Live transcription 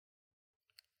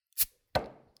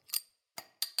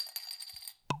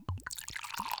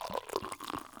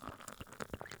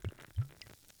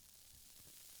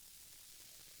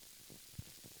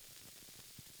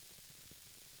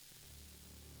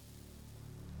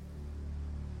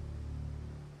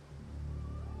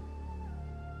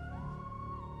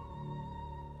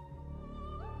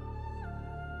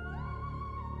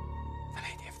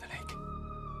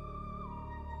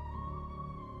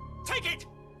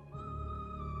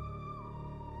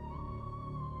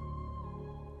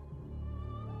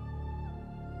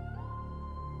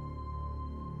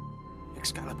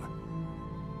Excalibur.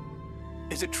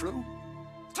 Is it true?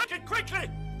 Touch it quickly!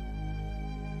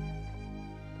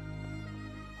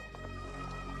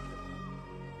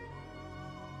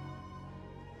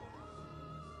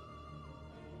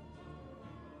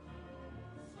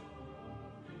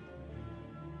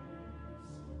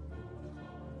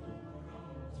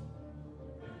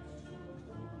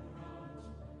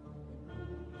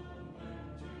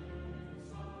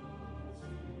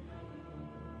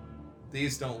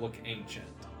 These don't look ancient.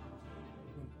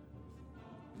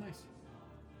 Nice.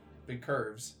 Big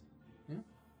curves. Yeah.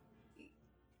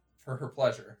 For her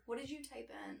pleasure. What did you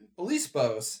type in?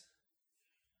 Elisbos.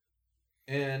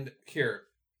 And here,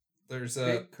 there's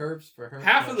Big curves for her.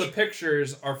 half of the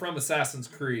pictures are from Assassin's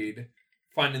Creed,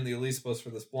 finding the Elisbos for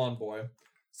this blonde boy.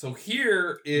 So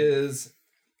here is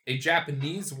a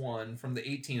Japanese one from the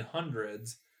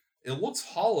 1800s. It looks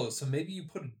hollow, so maybe you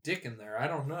put a dick in there. I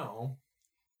don't know.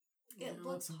 It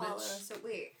looks hollow, so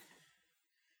wait.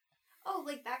 Oh,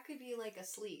 like that could be like a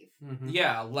sleeve. Mm-hmm.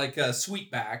 Yeah, like a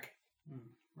sweetback.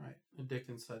 Right. A dick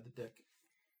inside the dick.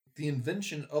 The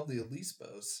invention of the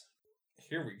Elisbos.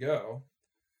 Here we go.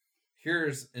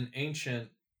 Here's an ancient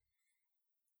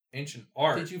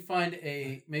art. Did you find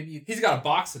maybe He's got a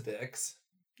box of dicks.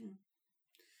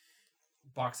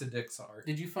 Box of dicks art.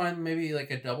 Did you find maybe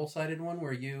like a double-sided one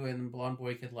where you and Blonde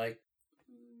Boy could like...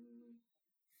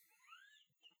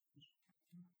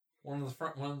 One in the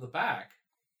front, one in the back.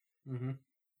 Mm-hmm.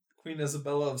 Queen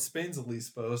Isabella of Spain's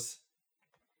Elisbos.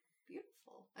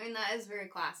 Beautiful. I mean, that is very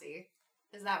classy.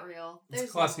 Is that real? It's a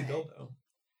classy no way. dildo.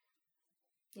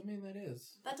 I mean, that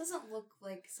is. That doesn't look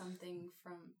like something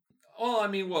from... Well, I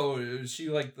mean, whoa, is she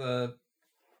like the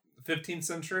 15th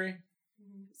century?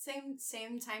 Same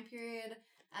time period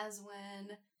as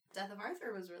when Death of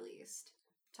Arthur was released.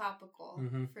 Topical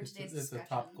for today's discussion. It's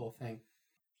a topical thing.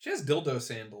 She has dildo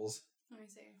sandals. Let me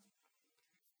see.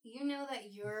 You know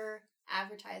that your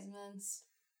advertisements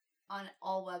on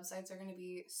all websites are going to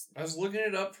be... I was looking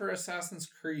it up for Assassin's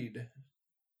Creed.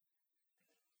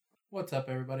 What's up,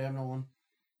 everybody? I'm Nolan.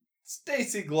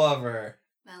 Stacy Glover.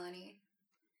 Melanie.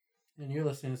 And you're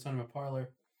listening to Cinema Parlor.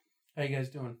 How you guys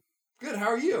doing? Good, how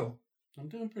are you? I'm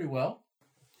doing pretty well.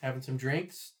 Having some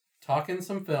drinks, talking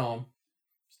some film.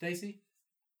 Stacy,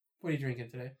 what are you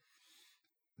drinking today?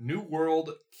 New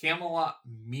World Camelot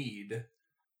Mead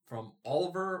from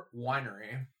Oliver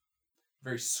Winery.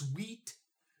 Very sweet.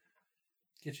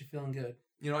 Get you feeling good.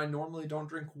 You know, I normally don't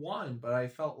drink wine, but I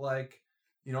felt like,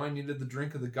 you know, I needed the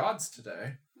drink of the gods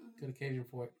today. Good occasion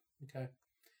for it. Okay.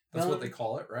 That's what they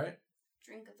call it, right?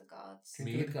 Drink of the gods.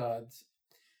 Drink of the gods.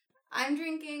 I'm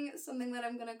drinking something that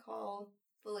I'm going to call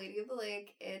the Lady of the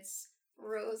Lake. It's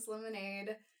rose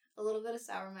lemonade, a little bit of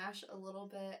sour mash, a little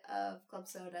bit of club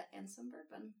soda, and some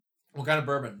bourbon. What kind of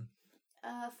bourbon?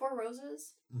 4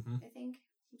 Roses, Mm-hmm. I think.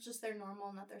 It's just their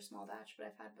normal, not their small batch, but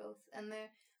I've had both. And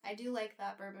I do like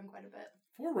that bourbon quite a bit.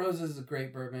 4 Roses is a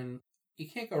great bourbon. You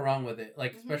can't go wrong with it.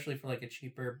 Like, especially for like a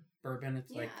cheaper bourbon.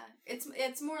 It's like...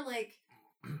 It's more like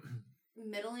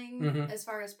middling as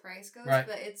far as price goes, right.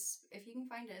 But it's, if you can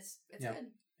find it, it's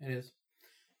good. It is.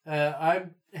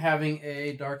 I'm having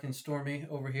a dark and stormy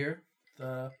over here.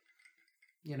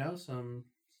 Some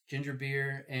ginger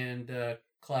beer and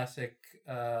classic...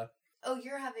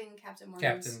 you're having Captain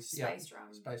Morgan's spiced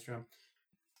rum. Spiced rum.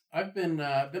 I've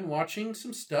been watching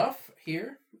some stuff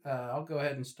here. I'll go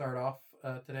ahead and start off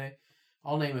today.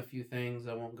 I'll name a few things.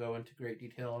 I won't go into great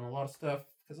detail on a lot of stuff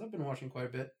because I've been watching quite a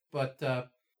bit. But a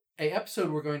episode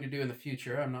we're going to do in the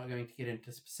future, I'm not going to get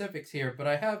into specifics here, but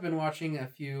I have been watching a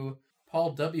few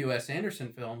Paul W.S.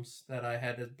 Anderson films that I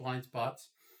had as blind spots.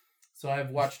 So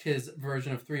I've watched his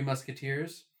version of Three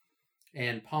Musketeers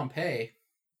and Pompeii.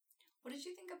 What did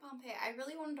you think of Pompeii? I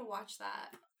really wanted to watch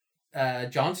that.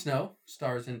 Jon Snow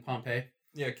stars in Pompeii.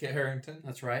 Yeah, Kit Harington.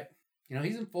 That's right. You know,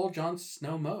 he's in full Jon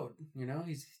Snow mode. You know,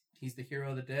 he's the hero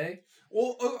of the day.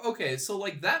 Well, okay, so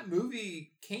like that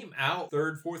movie came out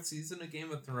 3rd, 4th season of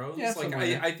Game of Thrones. Yeah, like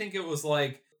I think it was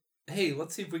like, hey,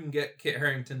 let's see if we can get Kit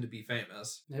Harington to be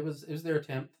famous. It was their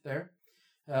attempt there.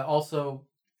 Also,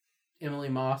 Emily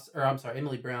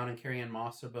Brown and Carrie-Anne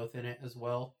Moss are both in it as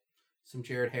well. Some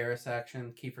Jared Harris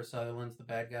action. Kiefer Sutherland's the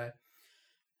bad guy.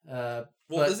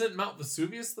 Isn't Mount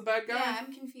Vesuvius the bad guy? Yeah,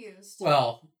 I'm confused.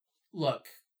 Well, look,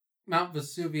 Mount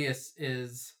Vesuvius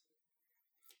is...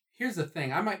 Here's the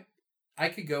thing. I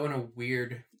could go in a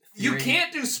weird theory. You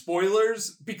can't do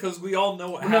spoilers because we all know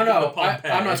what happened to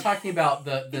Pompeii. I'm not talking about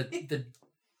the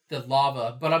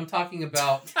lava, but I'm talking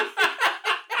about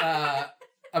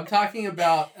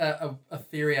a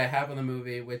theory I have on the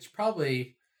movie, which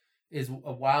probably is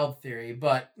a wild theory,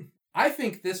 but I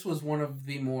think this was one of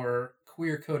the more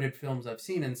queer-coded films I've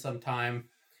seen in some time,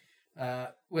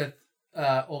 with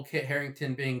old Kit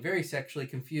Harington being very sexually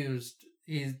confused.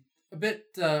 He's a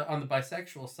bit on the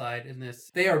bisexual side in this.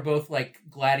 They are both like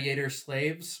gladiator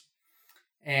slaves,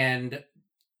 and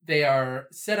they are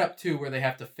set up too where they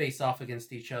have to face off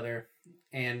against each other,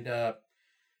 and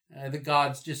the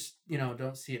gods just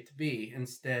don't see it to be.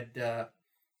 Instead,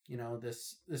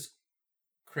 this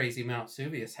crazy Mount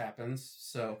Vesuvius happens.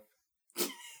 So Wait,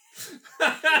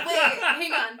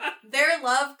 hang on. Their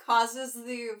love causes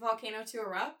the volcano to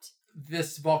erupt?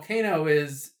 this volcano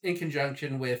is in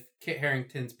conjunction with Kit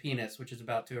Harington's penis, which is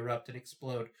about to erupt and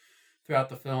explode throughout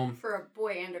the film. For a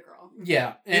boy and a girl.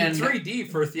 Yeah, In and 3D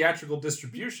for theatrical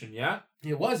distribution, yeah?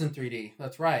 it was in 3D.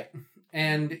 That's right.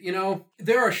 And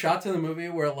there are shots in the movie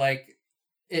where like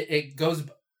it goes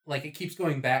like it keeps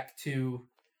going back to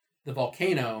the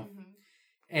volcano. Mm-hmm.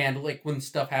 And, like, when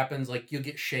stuff happens, like, you'll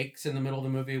get shakes in the middle of the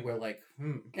movie where, like,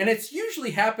 And it's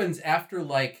usually happens after,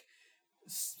 like,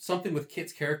 something with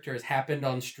Kit's character has happened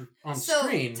on screen. So,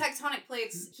 tectonic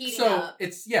plates heating So, up.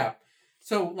 yeah.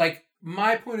 So, like,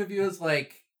 my point of view is,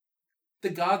 like, the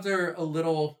gods are a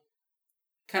little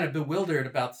kind of bewildered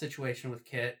about the situation with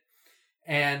Kit.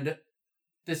 And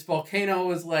this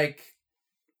volcano is, like,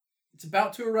 it's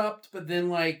about to erupt, but then,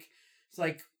 like, it's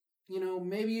like,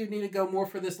 maybe you need to go more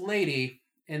for this lady.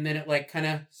 And then it like kind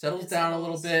of settles down a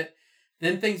little bit.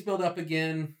 Then things build up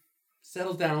again,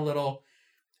 settles down a little.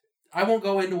 I won't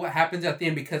go into what happens at the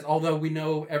end because although we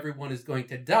know everyone is going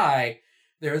to die,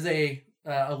 there is a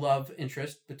love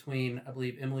interest between, I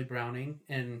believe, Emily Browning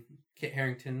and Kit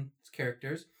Harington's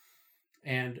characters.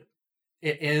 And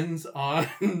it ends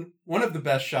on one of the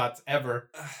best shots ever.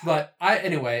 But I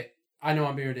know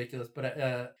I'm being ridiculous,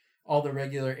 but all the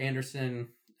regular Anderson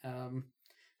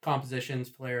compositions,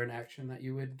 flair, and action that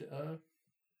you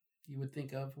would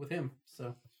think of with him.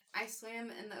 So I swam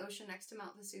in the ocean next to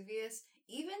Mount Vesuvius.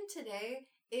 Even today,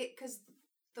 because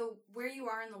the where you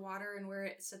are in the water and where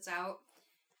it sits out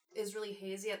is really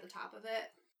hazy at the top of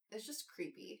it. It's just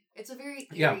creepy. It's a very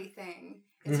eerie thing.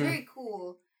 It's very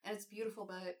cool and it's beautiful,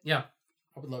 but yeah,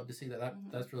 I would love to see that.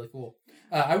 That's really cool.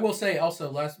 I will say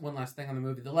also one last thing on the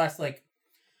movie. The last like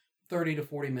 30 to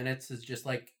 40 minutes is just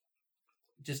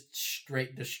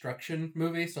straight destruction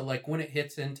movie. So like when it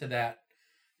hits into that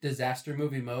disaster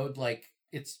movie mode, like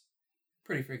it's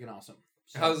pretty freaking awesome.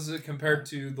 So, how does it compare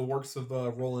to the works of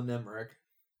Roland Emmerich?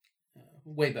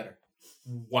 Way better.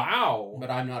 Wow.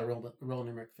 But I'm not a Roland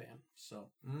Emmerich fan, so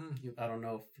I don't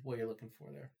know what you're looking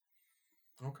for there.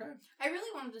 Okay. I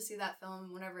really wanted to see that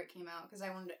film whenever it came out because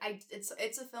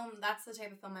it's a film that's the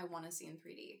type of film I want to see in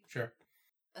 3D. Sure.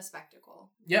 A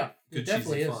spectacle. Yeah, good, it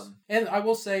definitely is. Fun. And I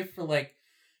will say for like,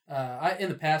 in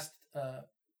the past,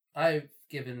 I've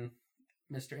given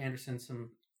Mr. Anderson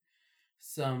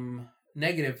some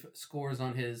negative scores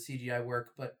on his CGI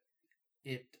work, but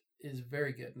it is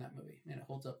very good in that movie, and it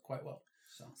holds up quite well.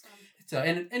 So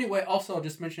and anyway, also I'll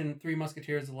just mention Three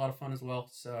Musketeers is a lot of fun as well.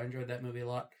 So I enjoyed that movie a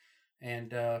lot,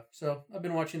 and so I've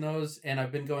been watching those, and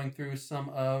I've been going through some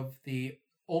of the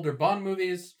older Bond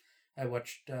movies. I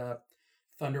watched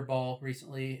Thunderball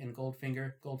recently and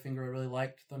Goldfinger. Goldfinger I really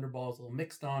liked. Thunderball is a little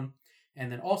mixed on. And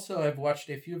then also I've watched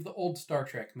a few of the old Star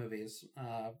Trek movies.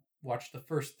 Watched the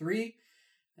first three.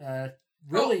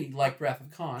 Really liked Wrath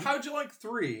of Khan. How'd you like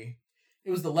 3?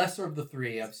 It was the lesser of the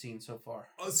 3 I've seen so far.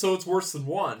 So it's worse than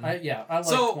 1. I liked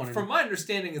so 1. From my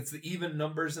understanding, it's the even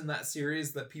numbers in that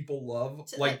series that people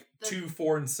love, like 2,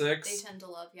 4, and 6. They tend to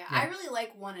love. Yeah. I really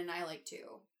like 1 and I like 2.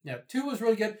 Yeah, 2 was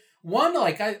really good. 1,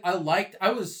 like I liked.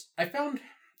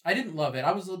 I didn't love it.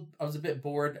 I was a bit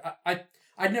bored.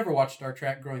 I'd never watched Star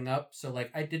Trek growing up, so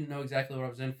like I didn't know exactly what I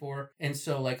was in for, and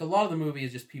so like a lot of the movie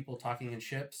is just people talking in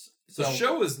ships. The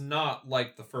show is not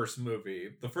like the first movie.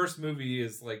 The first movie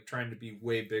is like trying to be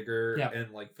way bigger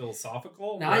and like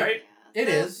philosophical, right? It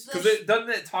is because it doesn't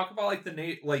it talk about like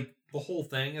the whole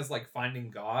thing is like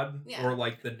finding God or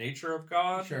like the nature of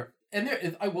God. Sure.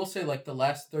 And I will say, like, the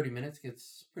last 30 minutes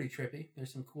gets pretty trippy.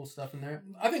 There's some cool stuff in there.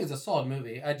 I think it's a solid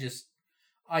movie. I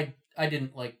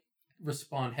didn't, like,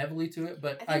 respond heavily to it,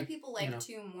 but I think people like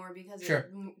 2 more because it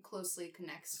closely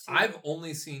connects to I've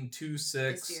only seen 2,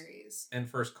 6, the series. and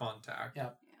First Contact. Yeah.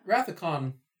 Wrath of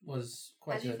Khan was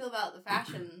quite good. How do you feel about the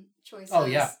fashion choices? Oh,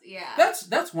 yeah. Yeah.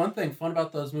 That's one thing fun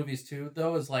about those movies, too,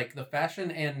 though, is, like, the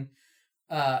fashion and,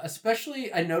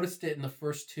 especially, I noticed it in the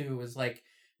first 2, is, like,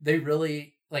 they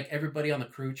really... Like everybody on the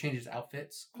crew changes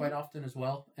outfits quite often as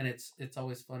well, and it's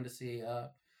always fun to see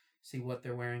what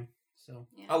they're wearing. So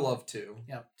I love 2.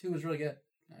 Yeah, 2 was really good.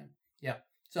 Yeah.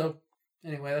 So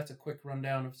anyway, that's a quick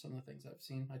rundown of some of the things I've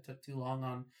seen. I took too long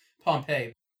on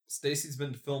Pompeii. Stacy's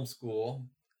been to film school,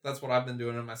 That's what I've been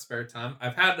doing in my spare time.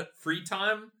 I've had free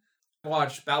time. I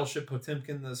watched Battleship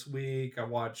Potemkin this week. I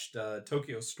watched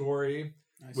Tokyo Story,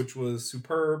 which was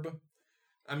superb.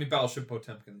 I mean, Battleship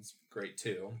Potemkin's great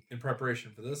too. In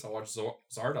preparation for this, I watched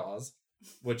Zardoz,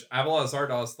 which I have a lot of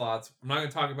Zardoz thoughts. I'm not going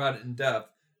to talk about it in depth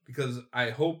because I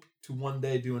hope to one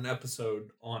day do an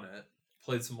episode on it.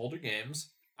 Played some older games.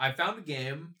 I found a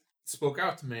game, spoke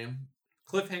out to me.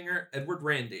 Cliffhanger, Edward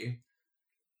Randy.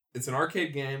 It's an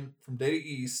arcade game from Data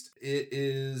East. It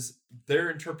is their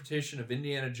interpretation of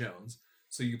Indiana Jones.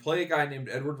 So you play a guy named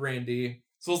Edward Randy.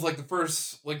 So it's like the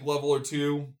first level or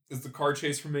two is the car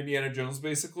chase from Indiana Jones,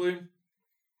 basically.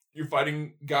 You're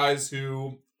fighting guys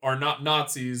who are not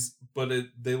Nazis, but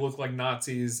they look like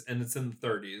Nazis, and it's in the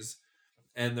 30s.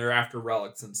 And they're after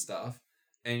relics and stuff.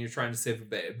 And you're trying to save a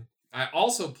babe. I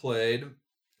also played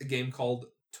a game called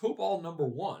Tobal No.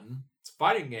 1. It's a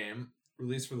fighting game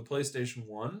released for the PlayStation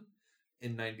 1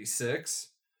 in 96.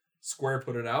 Square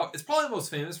put it out. It's probably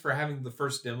most famous for having the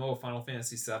first demo of Final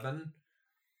Fantasy VII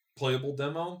playable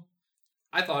demo.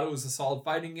 I thought it was a solid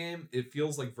fighting game. It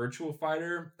feels like Virtua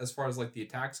Fighter as far as the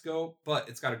attacks go, but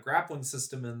it's got a grappling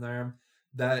system in there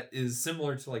that is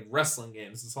similar to wrestling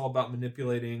games. It's all about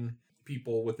manipulating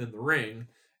people within the ring.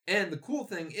 And the cool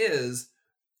thing is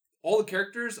all the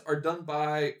characters are done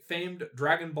by famed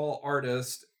Dragon Ball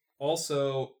artist,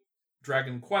 also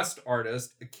Dragon Quest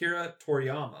artist, Akira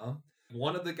Toriyama.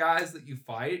 One of the guys that you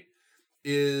fight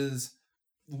is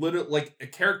literally a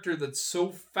character that's so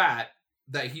fat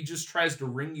that he just tries to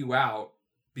wring you out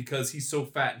because he's so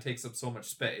fat and takes up so much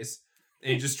space.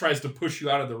 And he just tries to push you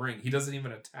out of the ring. He doesn't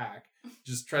even attack.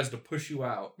 Just tries to push you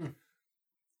out.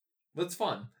 But it's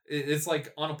fun. It's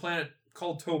on a planet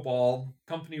called Tobal.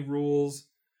 Company rules.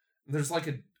 There's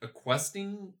a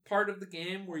questing part of the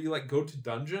game where you go to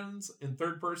dungeons in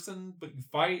third person, but you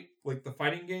fight the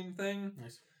fighting game thing.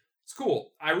 Nice. It's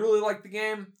cool. I really like the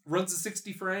game. Runs at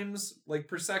 60 frames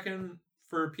per second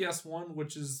for PS1,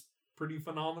 which is pretty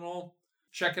phenomenal.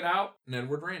 Check it out. And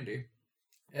Edward Randy.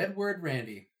 Edward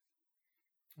Randy.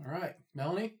 All right,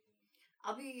 Melanie.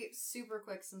 I'll be super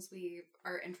quick since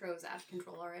our intro is out of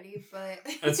control already, but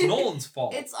it's Nolan's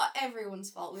fault. It's everyone's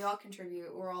fault. We all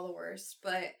contribute. We're all the worst.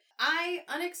 But I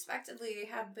unexpectedly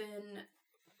have been,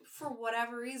 for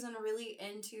whatever reason, really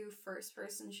into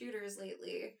first-person shooters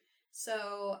lately.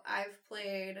 So I've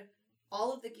played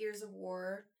all of the Gears of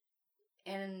War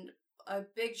and a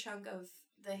big chunk of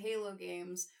the Halo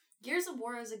games. Gears of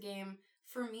War is a game,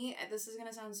 for me, this is going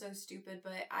to sound so stupid,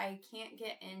 but I can't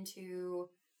get into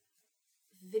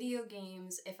video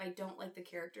games if I don't like the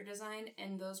character design,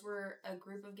 and those were a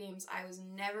group of games I was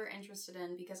never interested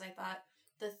in because I thought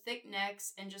the thick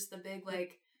necks and just the big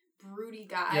broody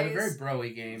guys. Yeah, the very bro-y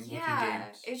game. Yeah,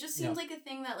 it just seems like a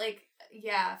thing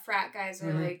that frat guys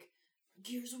are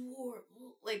Gears of War,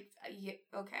 yeah,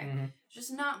 okay,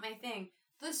 just not my thing.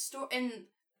 The story, and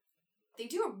they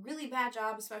do a really bad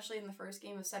job, especially in the first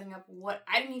game, of setting up what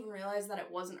I didn't even realize that it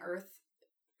wasn't Earth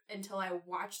until I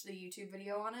watched the YouTube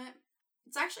video on it.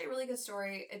 It's actually a really good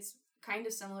story. It's kind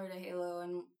of similar to Halo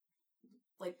and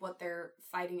what they're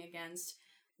fighting against.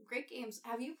 Great games.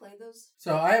 Have you played those?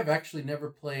 So I have actually never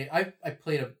played. I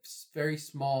played a very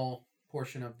small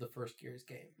portion of the first Gears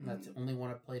game. And that's the only one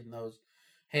I've played in those.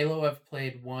 Halo, I've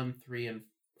played 1, 3, and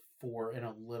 4, and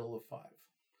a little of 5.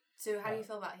 So how do you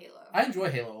feel about Halo? I enjoy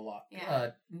Halo a lot. Yeah.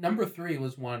 Number 3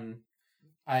 was one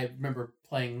I remember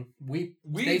playing.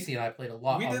 Stacy and I played a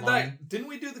lot. We did online. that. Didn't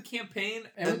we do the campaign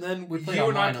and then we played you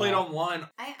and I online played online?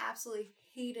 I absolutely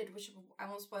hated, which I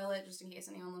won't spoil it just in case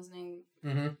anyone listening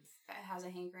has a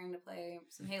hankering to play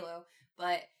some Halo,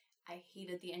 but I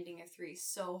hated the ending of 3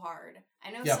 so hard.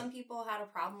 I know some people had a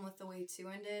problem with the way 2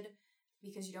 ended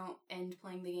because you don't end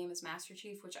playing the game as Master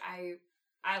Chief, which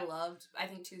I loved. I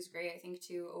think 2 is great. I think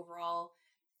 2 overall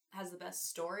has the best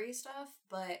story stuff,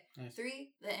 but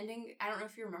 3, the ending, I don't know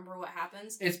if you remember what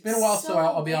happens. It's been a while, so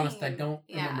I'll be honest, I don't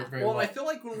remember it very well. Well, I feel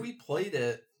like when we played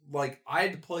it,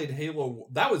 I'd played Halo,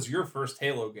 that was your first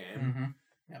Halo game.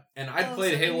 Yep. And I'd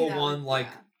played Halo 1,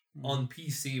 on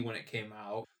PC when it came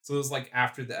out. So it was,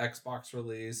 after the Xbox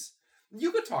release.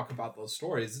 You could talk about those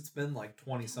stories. It's been,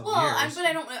 20-something years. But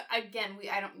I don't, again,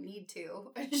 I don't need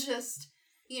to. It's just...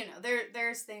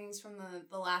 there's things from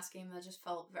the last game that just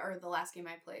felt, or the last game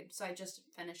I played. So I just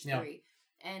finished 3,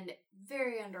 and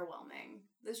very underwhelming.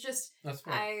 There's just that's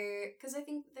fair. because I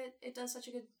think that it does such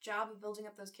a good job of building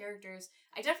up those characters.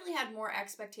 I definitely had more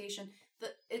expectation.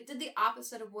 It did the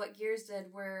opposite of what Gears did,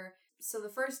 where so the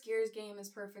first Gears game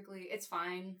is it's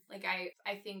fine.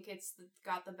 I think it's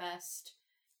got the best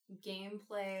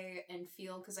gameplay and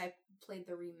feel because I played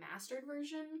the remastered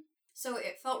version, so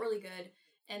it felt really good.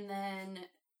 And then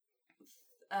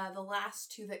the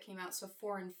last two that came out, so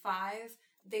 4 and 5,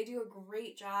 they do a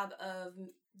great job of,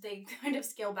 they kind of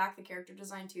scale back the character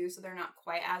design too, so they're not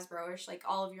quite as bro-ish. Like,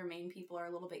 all of your main people are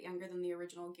a little bit younger than the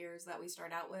original Gears that we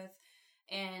start out with,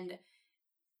 and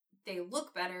they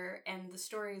look better, and the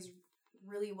story is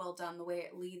really well done. The way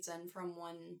it leads in from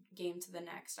one game to the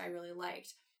next, I really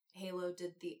liked. Halo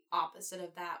did the opposite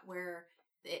of that, where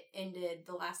it ended,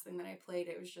 the last thing that I played,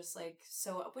 it was just like,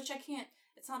 so, which I can't,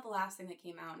 it's not the last thing that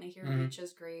came out, and I hear Reach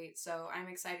is great, so I'm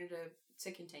excited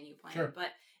to continue playing. Sure. But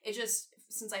it just,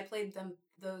 since I played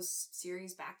those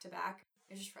series back to back,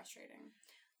 it's just frustrating.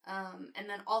 And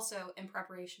then also, in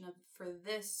preparation for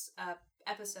this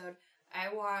episode,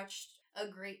 I watched a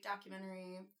great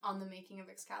documentary on the making of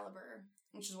Excalibur,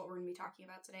 which is what we're going to be talking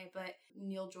about today. But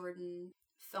Neil Jordan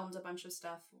filmed a bunch of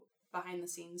stuff behind the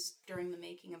scenes during the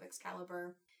making of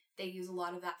Excalibur. They use a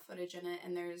lot of that footage in it,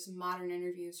 and there's modern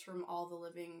interviews from all the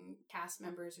living cast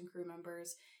members and crew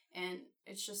members, and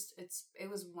it's just, it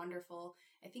was wonderful.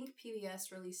 I think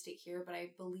PBS released it here, but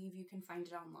I believe you can find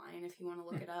it online if you want to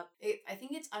look it up. I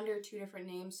think it's under 2 different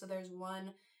names, so there's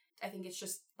one, I think it's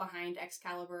just Behind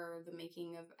Excalibur, or the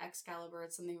making of Excalibur.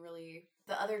 It's something really,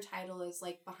 the other title is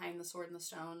like Behind the Sword and the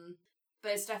Stone,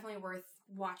 but it's definitely worth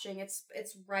watching. It's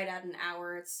right at an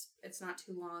hour. It's not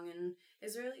too long, and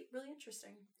it's really, really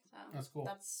interesting. So that's cool.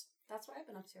 That's what I've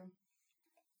been up to.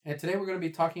 And today we're going to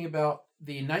be talking about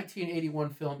the 1981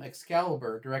 film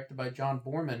Excalibur, directed by John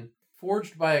Boorman.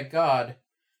 Forged by a god,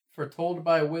 foretold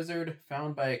by a wizard,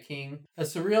 found by a king. A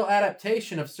surreal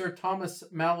adaptation of Sir Thomas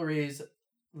Malory's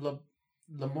La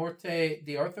Morte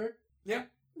d'Arthur? Yeah.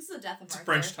 This is the death of It's Arthur. a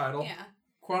French title. Yeah.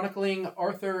 Chronicling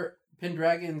Arthur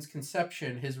Pendragon's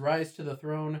conception, his rise to the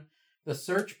throne, the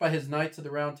search by his knights of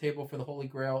the Round Table for the Holy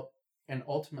Grail, and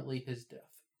ultimately his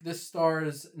death. This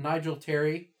stars Nigel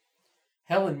Terry,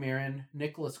 Helen Mirren,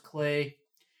 Nicholas Clay,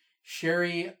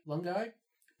 Sherry Lungai,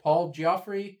 Paul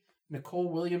Giuffre, Nicole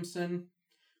Williamson,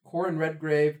 Corin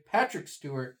Redgrave, Patrick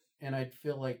Stewart, and I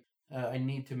feel like I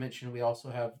need to mention we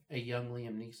also have a young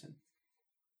Liam Neeson.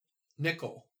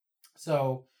 Nickel.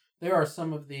 So there are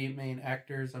some of the main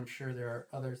actors. I'm sure there are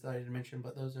others that I didn't mention,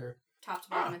 but those are... Top to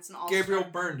bottom, it's an all Gabriel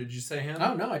Byrne, did you say him?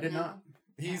 Oh, no, I did No. not.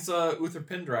 He's Uther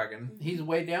Pendragon. He's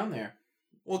way down there.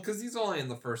 Well, because he's only in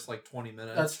the first, 20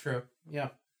 minutes. That's true, yeah.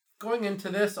 Going into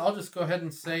this, I'll just go ahead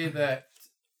and say that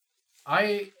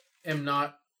I am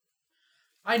not...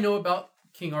 I know about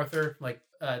King Arthur,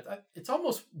 it's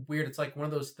almost weird. It's like one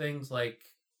of those things,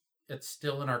 it's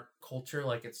still in our culture,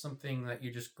 it's something that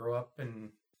you just grow up and...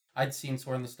 I'd seen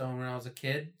Sword in the Stone when I was a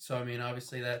kid, so I mean,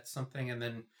 obviously that's something, and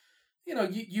then,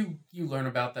 you learn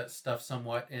about that stuff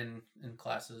somewhat in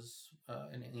classes,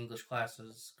 in English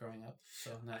classes growing up,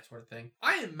 so that sort of thing.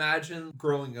 I imagine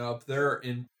growing up, there are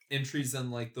entries in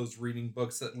those reading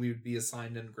books that we would be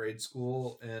assigned in grade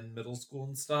school and middle school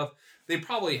and stuff. They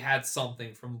probably had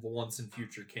something from the Once and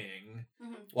Future King,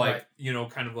 Right.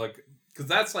 Because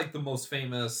that's the most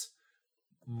famous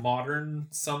modern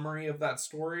summary of that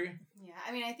story. Yeah,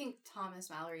 I mean, I think Thomas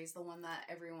Mallory is the one that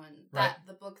everyone, Right.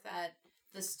 the book that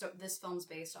this film's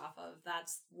based off of,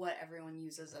 that's what everyone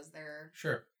uses as their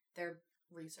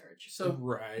research. So,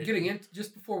 right. getting into,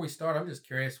 just before we start, I'm just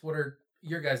curious, what are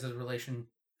your guys'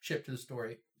 relationship to the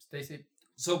story? Stacey?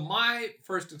 So my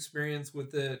first experience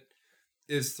with it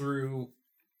is through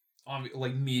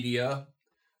media.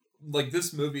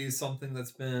 This movie is something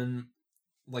that's been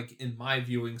in my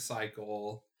viewing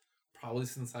cycle probably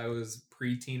since I was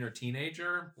preteen or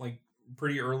teenager,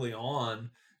 pretty early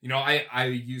on. I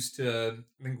used to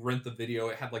rent the video.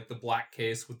 It had the black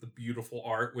case with the beautiful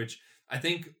art, which I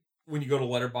think when you go to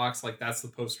Letterboxd, that's the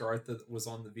poster art that was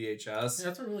on the VHS. Yeah,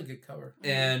 that's a really good cover.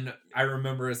 And I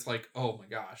remember it's oh my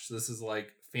gosh, this is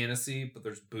fantasy, but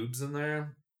there's boobs in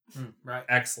there. Right.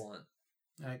 Excellent.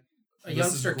 A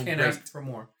youngster can't ask for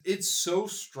more. It's so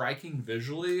striking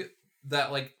visually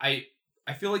that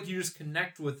I feel you just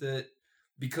connect with it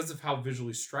because of how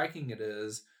visually striking it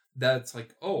is. That's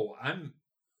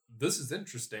this is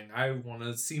interesting. I want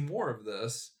to see more of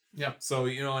this. Yeah. So,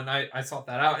 and I sought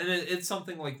that out. And it's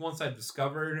something once I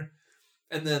discovered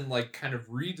and then kind of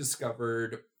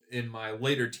rediscovered in my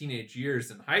later teenage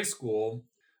years in high school.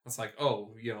 It's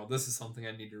this is something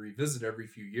I need to revisit every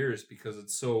few years because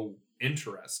it's so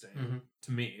interesting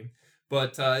to me.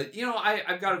 But,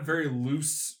 I've got a very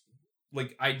loose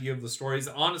idea of the stories.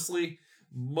 Honestly,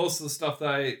 most of the stuff that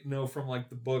I know from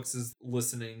the books is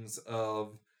listenings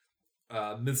of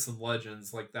Myths and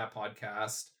Legends, that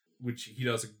podcast, which he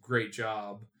does a great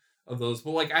job of those.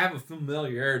 But I have a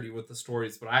familiarity with the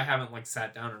stories, but I haven't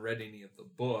sat down and read any of the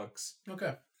books.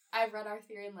 Okay. I've read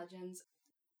Arthurian Legends.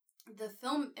 The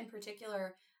film in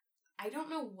particular, I don't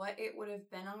know what it would have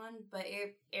been on, but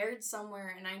it aired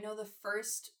somewhere, and I know the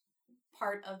first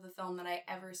part of the film that I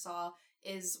ever saw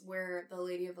is where the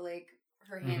Lady of the Lake,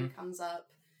 her hand comes up.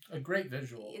 A great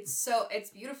visual. It's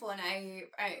beautiful, and I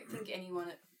think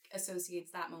anyone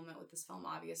associates that moment with this film,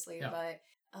 obviously, but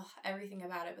everything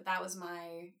about it. But that was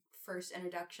my first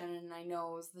introduction, and I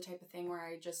know it was the type of thing where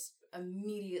I just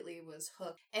immediately was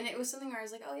hooked. And it was something where I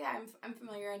was like, oh yeah, I'm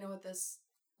familiar. I know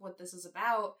what this is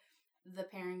about. The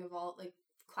pairing of all like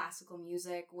classical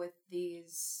music with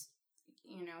these,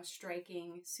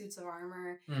 striking suits of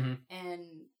armor, and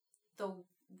the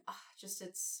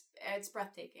it's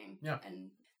breathtaking. Yeah. And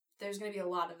there's going to be a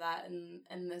lot of that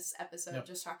in this episode,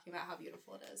 just talking about how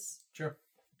beautiful it is. Sure.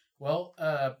 Well,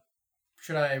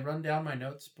 should I run down my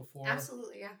notes before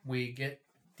Absolutely, yeah. we get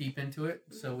deep into it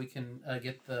so we can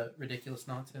get the ridiculous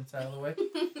nonsense out of the way?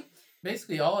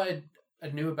 Basically, all I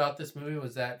knew about this movie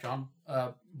was that John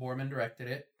Boorman directed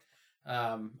it.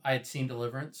 I had seen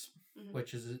Deliverance,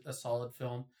 which is a solid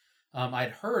film.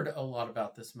 I'd heard a lot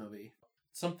about this movie.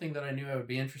 Something that I knew I would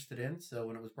be interested in. So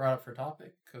when it was brought up for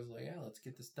topic, I was like, yeah, let's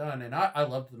get this done. And I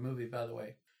loved the movie, by the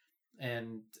way.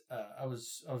 And I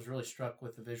was really struck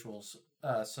with the visuals.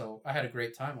 So I had a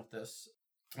great time with this.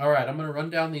 All right, I'm going to run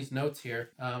down these notes here.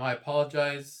 I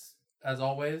apologize, as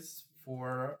always,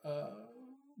 for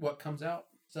what comes out.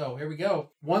 So here we go.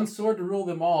 One sword to rule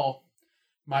them all.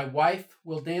 My wife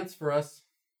will dance for us.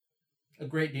 A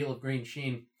great deal of green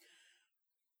sheen.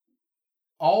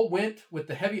 All went with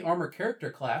the heavy armor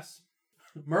character class.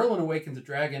 Merlin awakens a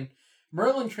dragon.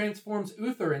 Merlin transforms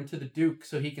Uther into the Duke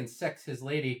so he can sex his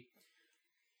lady.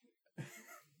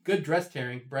 Good dress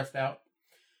tearing, breast out.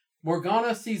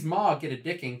 Morgana sees Ma get a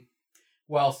dicking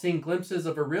while seeing glimpses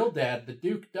of her real dad, the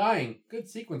Duke, dying. Good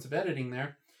sequence of editing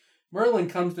there. Merlin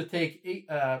comes to take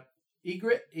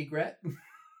Ygritte.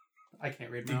 I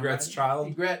can't read. Ygritte's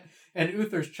child. Ygritte and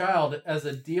Uther's child as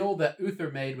a deal that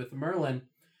Uther made with Merlin.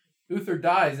 Uther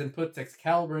dies and puts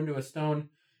Excalibur into a stone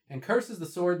and curses the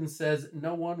sword and says,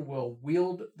 no one will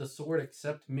wield the sword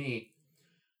except me.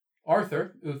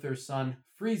 Arthur, Uther's son,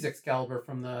 frees Excalibur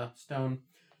from the stone.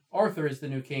 Arthur is the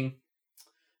new king.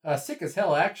 Sick as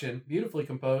hell action, beautifully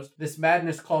composed. This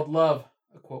madness called love,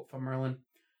 a quote from Merlin.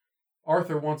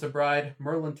 Arthur wants a bride.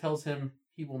 Merlin tells him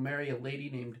he will marry a lady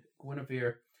named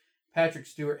Guinevere. Patrick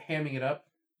Stewart hamming it up.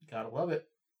 Gotta love it.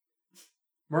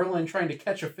 Merlin trying to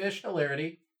catch a fish,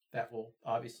 hilarity. That will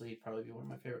obviously probably be one of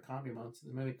my favorite comedy moments of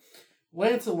the movie.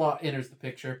 Lancelot enters the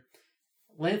picture.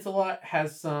 Lancelot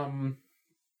has some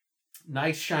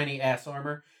nice shiny ass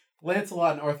armor.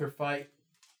 Lancelot and Arthur fight.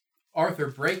 Arthur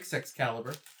breaks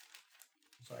Excalibur.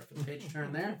 Sorry for the page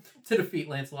turn there. To defeat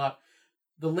Lancelot.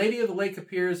 The Lady of the Lake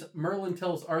appears. Merlin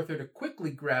tells Arthur to quickly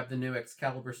grab the new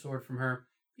Excalibur sword from her.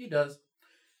 He does.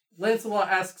 Lancelot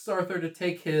asks Arthur to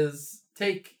take his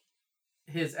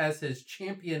as his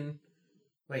champion.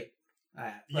 Wait.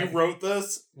 You wrote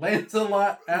this?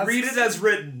 Lancelot asks... Read it as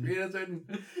written. Read it as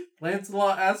written.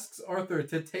 Lancelot asks Arthur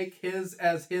to take his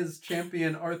as his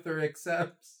champion. Arthur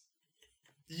accepts.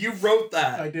 You wrote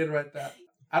that. I did write that.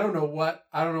 I don't know what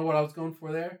I was going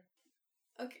for there.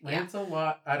 Okay.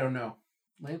 Lancelot, I don't know.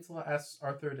 Lancelot asks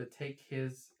Arthur to take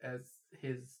his as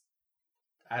his...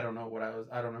 I don't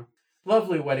know.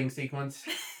 Lovely wedding sequence.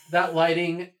 That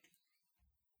lighting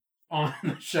on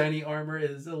the shiny armor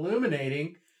is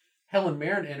illuminating. Helen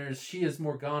Mirren enters. She is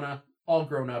Morgana, all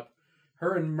grown up.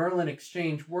 Her and Merlin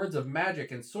exchange words of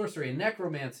magic and sorcery and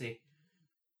necromancy.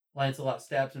 Lancelot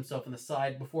stabs himself in the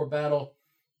side before battle.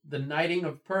 The knighting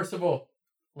of Percival.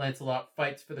 Lancelot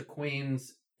fights for the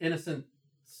queen's innocence,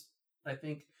 I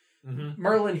think. Mm-hmm.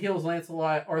 Merlin heals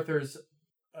Lancelot. Arthur's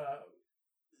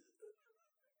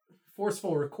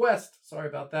forceful request. Sorry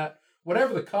about that.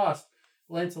 Whatever the cost,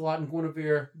 Lancelot and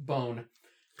Guinevere bone.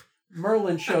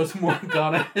 Merlin shows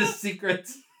Morgana his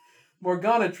secrets.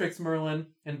 Morgana tricks Merlin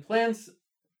and plans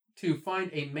to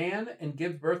find a man and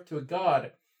give birth to a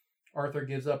god. Arthur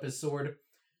gives up his sword,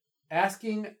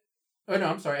 asking...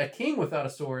 a king without a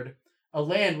sword. A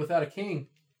land without a king.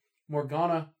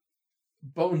 Morgana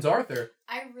bones Arthur.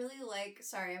 I really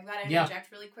sorry, I've got to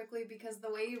interject really quickly because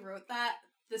the way you wrote that,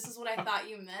 this is what I thought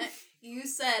you meant. You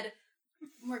said,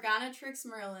 Morgana tricks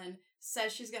Merlin,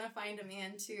 says she's going to find a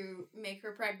man to make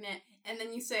her pregnant, and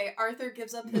then you say Arthur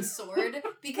gives up his sword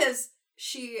because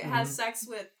she has sex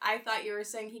with... I thought you were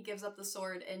saying he gives up the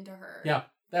sword into her. Yeah.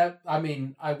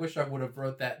 I wish I would have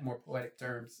wrote that in more poetic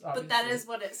terms. Obviously. But that is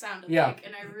what it sounded like,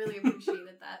 and I really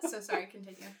appreciated that. So sorry,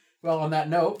 continue. Well, on that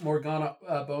note, Morgana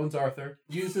bones Arthur,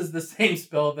 uses the same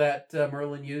spell that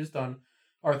Merlin used on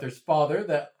Arthur's father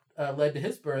that led to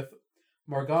his birth.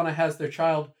 Morgana has their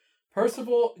child.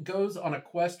 Percival goes on a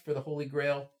quest for the Holy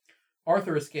Grail.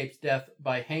 Arthur escapes death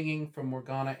by hanging from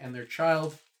Morgana and their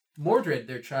child. Mordred,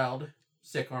 their child,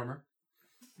 sick armor,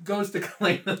 goes to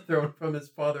claim the throne from his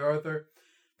father Arthur.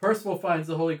 Percival finds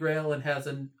the Holy Grail and has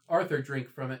an Arthur drink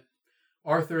from it.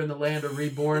 Arthur in the land of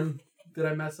reborn. Did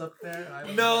I mess up there?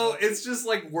 No, it's just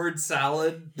like word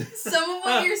salad. Some of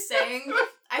what you're saying,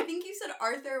 I think you said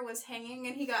Arthur was hanging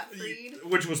and he got freed.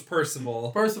 Which was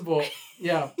Percival. Percival,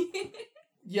 yeah.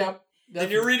 Yep. And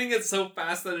you're reading it so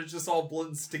fast that it just all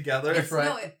blends together. That's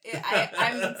right. No,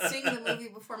 I'm seeing the movie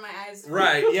before my eyes.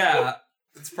 Right, yeah.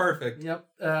 It's perfect. Yep.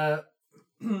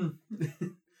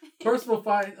 Percival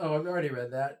finds... Oh, I've already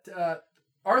read that.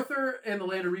 Arthur and the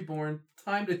Land of Reborn,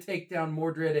 time to take down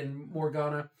Mordred and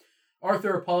Morgana.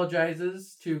 Arthur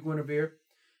apologizes to Guinevere.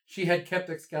 She had kept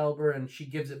Excalibur and she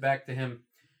gives it back to him.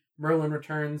 Merlin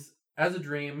returns as a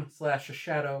dream / a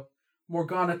shadow.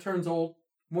 Morgana turns old.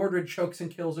 Mordred chokes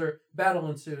and kills her. Battle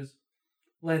ensues.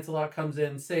 Lancelot comes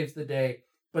in, saves the day,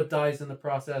 but dies in the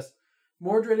process.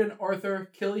 Mordred and Arthur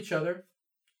kill each other.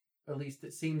 At least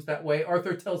it seems that way.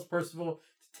 Arthur tells Percival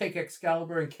to take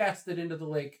Excalibur and cast it into the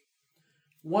lake.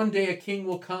 One day a king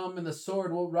will come and the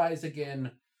sword will rise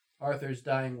again. Arthur's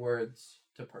dying words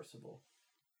to Percival.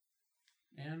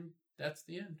 And that's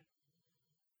the end.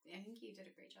 I think you did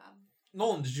a great job.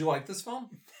 Nolan, did you like this film?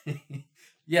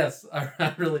 Yes,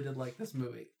 I really did like this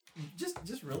movie.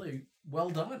 Just really well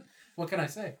done. What can I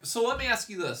say? So let me ask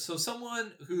you this. So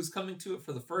someone who's coming to it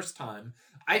for the first time,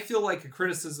 I feel like a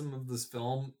criticism of this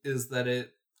film is that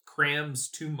it crams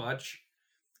too much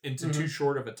into too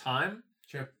short of a time.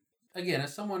 Sure. Again,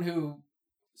 as someone who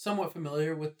somewhat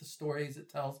familiar with the stories it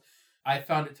tells, I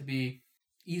found it to be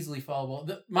easily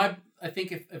followable. I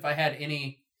think if I had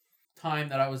any time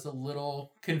that I was a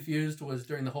little confused was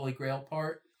during the Holy Grail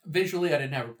part. Visually, I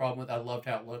didn't have a problem with it. I loved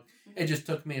how it looked. It just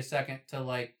took me a second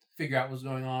to figure out what was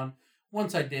going on.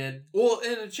 Once I did. Well,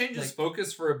 and it changes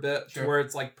focus for a bit Sure. to where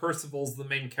it's like Percival's the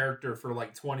main character for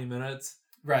 20 minutes.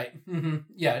 Right. Mm-hmm.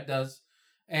 Yeah, it does.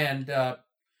 And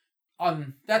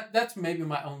on that's maybe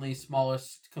my only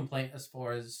smallest complaint as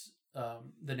far as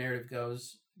the narrative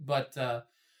goes. But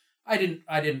I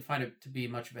didn't find it to be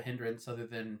much of a hindrance other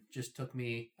than just took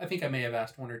me. I think I may have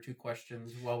asked one or two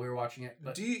questions while we were watching it.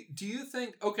 But do you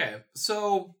think? Okay,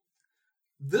 so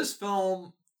this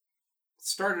film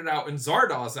started out, and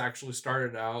Zardoz actually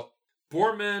started out.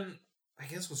 Boorman, I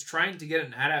guess, was trying to get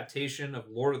an adaptation of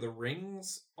Lord of the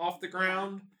Rings off the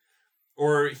ground.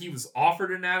 Or he was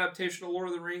offered an adaptation of Lord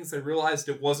of the Rings. They realized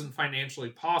it wasn't financially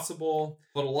possible.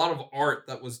 But a lot of art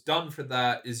that was done for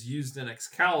that is used in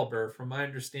Excalibur, from my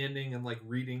understanding and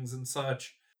readings and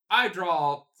such. I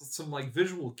draw some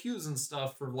visual cues and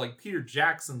stuff for Peter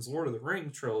Jackson's Lord of the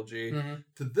Rings trilogy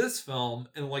to this film,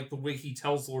 and the way he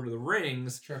tells Lord of the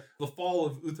Rings. Sure. The fall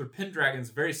of Uther Pendragon is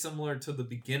very similar to the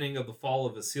beginning of the fall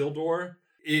of Isildur.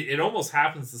 It almost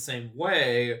happens the same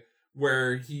way,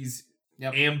 where he's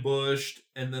ambushed,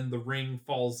 and then the ring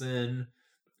falls in.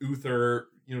 Uther,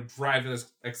 drives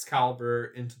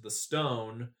Excalibur into the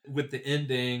stone, with the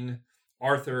ending,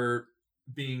 Arthur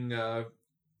being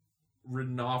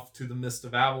ridden off to the Mist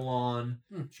of Avalon,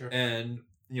 sure. and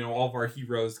all of our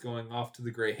heroes going off to the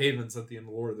Grey Havens at the end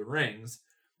of Lord of the Rings.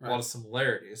 Right. A lot of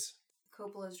similarities.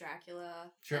 Coppola's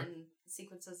Dracula and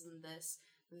sequences in this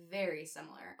very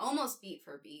similar, almost beat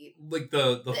for beat.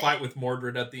 The fight with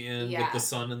Mordred at the end, with the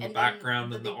sun in the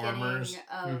background and the armors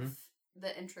of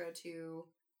the intro to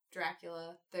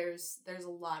Dracula. There's a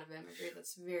lot of imagery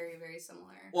that's very, very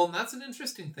similar. Well, and that's an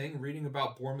interesting thing reading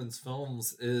about Boorman's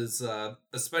films is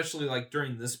especially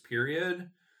during this period,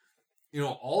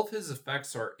 all of his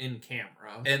effects are in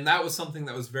camera, and that was something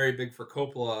that was very big for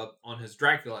Coppola on his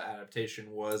Dracula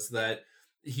adaptation, was that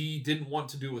he didn't want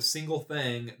to do a single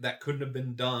thing that couldn't have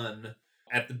been done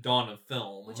at the dawn of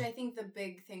film. Which I think the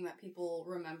big thing that people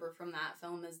remember from that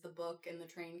film is the book and the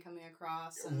train coming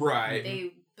across. And right.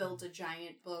 They built a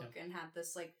giant book and had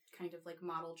this kind of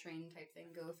model train type thing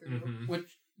go through.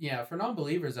 Which, for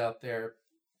non-believers out there,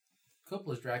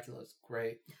 Coppola's Dracula is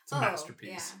great. It's a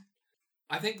masterpiece.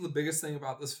 Yeah. I think the biggest thing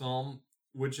about this film,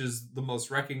 which is the most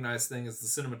recognized thing, is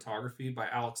the cinematography by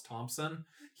Alex Thompson.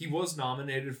 He was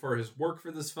nominated for his work for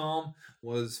this film,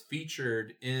 was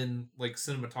featured in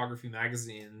cinematography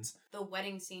magazines. The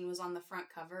wedding scene was on the front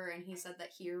cover, and he said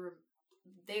that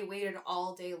they waited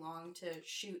all day long to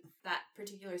shoot that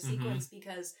particular sequence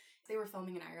because they were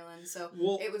filming in Ireland. So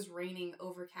it was raining,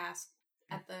 overcast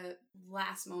at the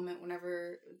last moment,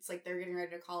 whenever it's they're getting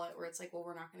ready to call it, where it's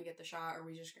we're not going to get the shot, or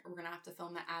we're going to have to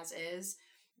film it as is.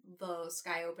 The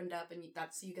sky opened up, and you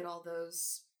get all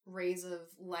those rays of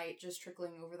light just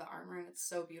trickling over the armor, and it's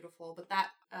so beautiful. But that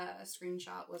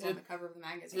screenshot was on the cover of the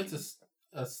magazine. It's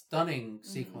a stunning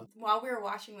sequence. While we were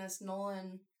watching this,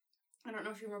 Nolan, I don't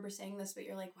know if you remember saying this, but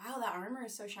you're like, wow, that armor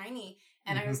is so shiny.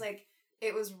 And I was like,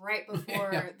 it was right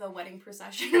before the wedding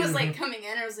procession was like coming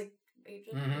in. I was like,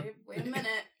 wait a minute.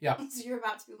 Yeah. So you're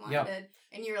about to be blinded.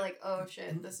 And you're like, oh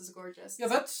shit, this is gorgeous.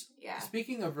 Yeah,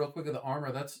 speaking of real quick of the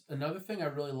armor, that's another thing I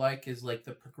really like is like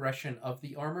the progression of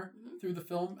the armor through the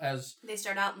film as they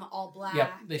start out in the all black.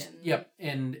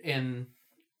 And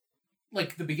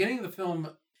like the beginning of the film,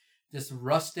 this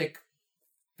rustic,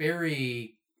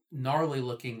 very gnarly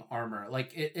looking armor.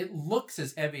 Like it looks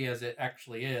as heavy as it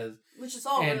actually is. Which is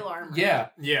all real armor. Yeah.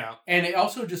 Yeah. And it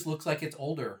also just looks like it's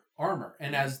older armor.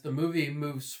 And as the movie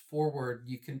moves forward,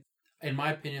 you can, in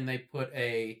my opinion, they put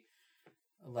a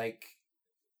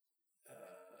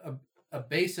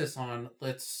basis on,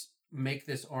 let's make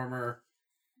this armor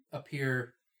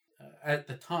appear at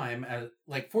the time,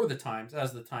 for the times,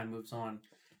 as the time moves on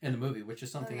in the movie, which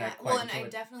is something I quite enjoyed. I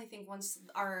definitely think once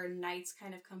our knights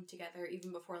kind of come together,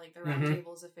 even before like the round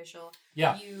table is official,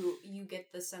 you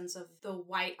get the sense of the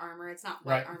white armor. It's not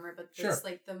white armor, but it's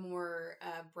like the more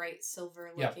bright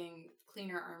silver looking,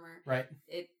 cleaner armor. Right.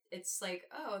 It's like,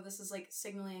 oh, this is like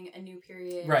signaling a new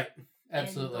period. Right.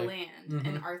 Absolutely. In the land,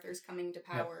 and Arthur's coming to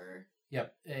power.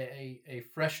 Yep. A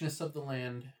freshness of the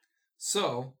land.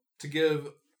 So to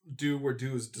give due where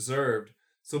due is deserved.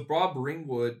 So Bob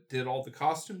Ringwood did all the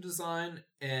costume design,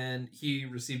 and he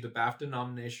received a BAFTA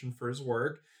nomination for his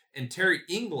work. And Terry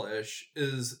English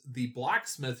is the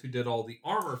blacksmith who did all the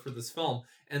armor for this film.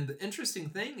 And the interesting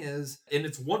thing is, and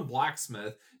it's one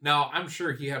blacksmith. Now, I'm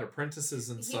sure he had apprentices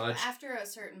and such. After a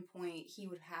certain point, he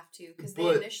would have to, because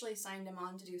they initially signed him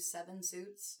on to do 7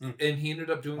 suits. And he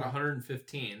ended up doing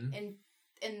 115.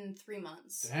 In 3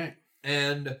 months. Dang.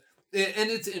 And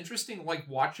it's interesting, like,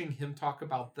 watching him talk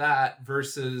about that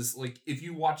versus, like, if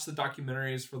you watch the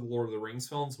documentaries for the Lord of the Rings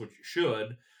films, which you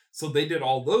should, so they did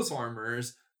all those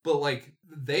armors, but, like,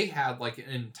 they had, like, an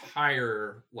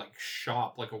entire, like,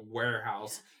 shop, like a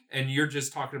warehouse, and you're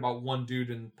just talking about one dude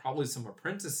and probably some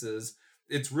apprentices.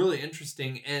 It's really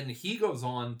interesting, and he goes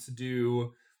on to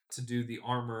do the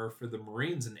armor for the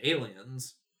Marines and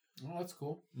Aliens. Oh, that's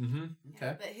cool. Mm-hmm. Okay.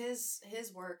 Yeah, but his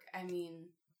work, I mean,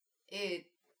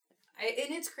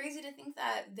 and it's crazy to think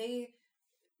that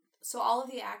so all of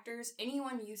the actors,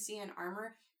 anyone you see in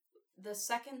armor, the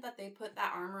second that they put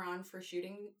that armor on for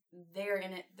shooting, they're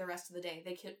in it the rest of the day.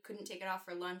 They couldn't take it off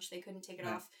for lunch. They couldn't take it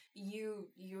off. You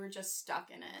were just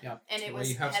stuck in it. Yeah. And it was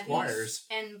you have heavy. squires.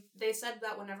 And they said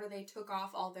that whenever they took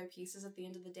off all their pieces at the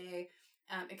end of the day,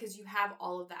 because you have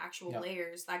all of the actual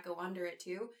layers that go under it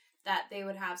too, that they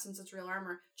would have, since it's real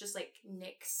armor, just like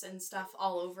nicks and stuff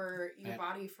all over your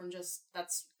body from just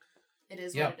it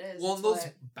is what it is. Well, in those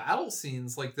battle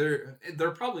scenes, like they're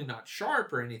probably not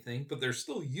sharp or anything, but they're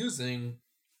still using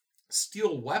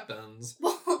steel weapons.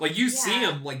 Like you see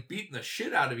them like beating the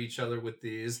shit out of each other with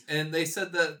these. And they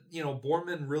said that,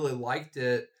 Boorman really liked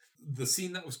it. The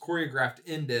scene that was choreographed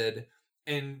ended,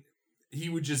 and he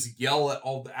would just yell at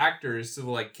all the actors to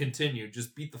like continue,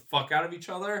 just beat the fuck out of each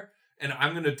other. And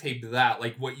I'm gonna tape that,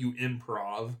 like what you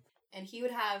improv. And he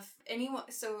would have anyone,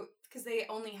 so because they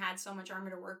only had so much armor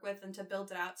to work with, and to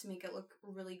build it out to make it look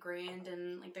really grand,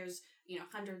 and like there's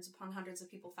hundreds upon hundreds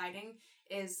of people fighting,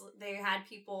 is they had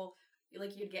people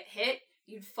like you'd get hit,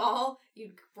 you'd fall,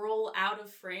 you'd roll out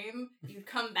of frame, you'd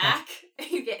come back,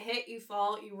 you get hit, you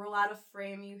fall, you roll out of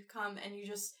frame, you come, and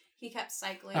he kept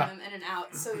cycling them in and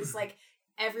out. So it's like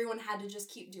everyone had to just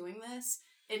keep doing this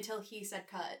until he said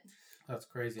cut. That's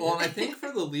crazy. Well, and I think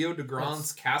for the Leo de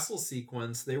Grand's castle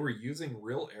sequence, they were using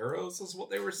real arrows, is what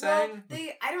they were saying. Well,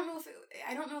 I don't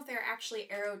know if they're actually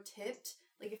arrow tipped,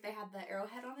 like if they had the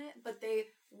arrowhead on it, but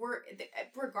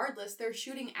regardless, they're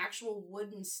shooting actual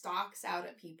wooden stalks out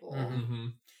at people. Mm-hmm.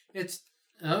 It's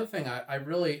another thing I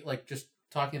really like, just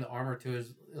talking the armor too,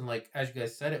 is, and like as you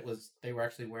guys said, they were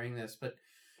actually wearing this, but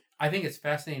I think it's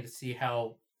fascinating to see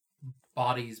how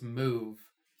bodies move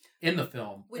in the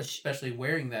film, especially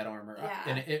wearing that armor. Yeah.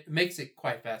 And it makes it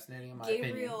quite fascinating in my opinion.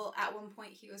 Gabriel, at one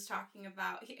point, he was talking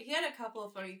about, he had a couple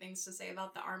of funny things to say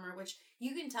about the armor, which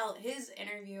you can tell his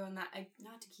interview, and that,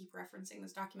 not to keep referencing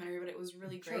this documentary, but it was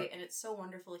really great, and it's so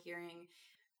wonderful hearing.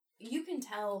 You can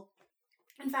tell,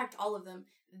 in fact, all of them,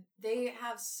 they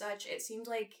have such, it seemed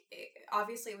like,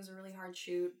 obviously it was a really hard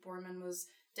shoot. Boorman was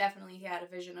definitely, he had a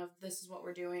vision of this is what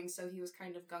we're doing, so he was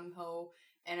kind of gung-ho,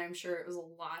 and I'm sure it was a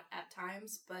lot at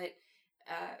times, but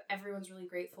everyone's really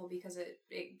grateful because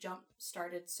it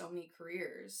jump-started so many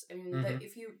careers. I mean,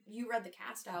 if you read the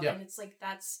cast out, and it's like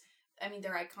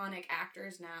they're iconic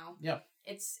actors now. Yeah.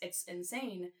 It's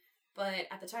insane. But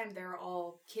at the time, they were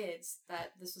all kids.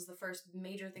 That this was the first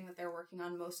major thing that they're working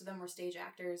on. Most of them were stage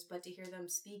actors, but to hear them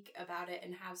speak about it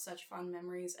and have such fond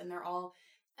memories, and they're all,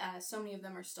 so many of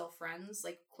them are still friends,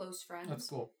 like close friends. That's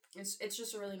cool. It's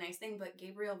just a really nice thing. But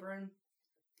Gabriel Byrne,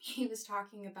 he was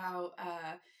talking about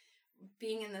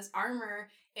being in this armor,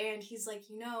 and he's like,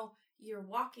 you're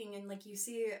walking, and like you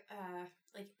see,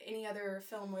 like any other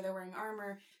film where they're wearing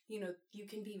armor, you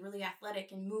can be really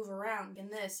athletic and move around. In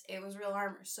this, it was real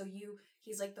armor. So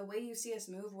he's like, the way you see us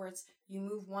move, where it's, you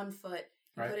move one foot,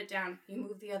 you put it down, you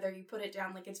move the other, you put it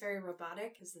down. Like, it's very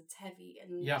robotic because it's heavy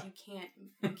and you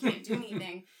can't do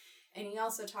anything. And he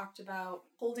also talked about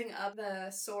holding up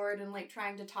the sword and like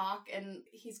trying to talk, and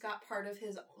he's got part of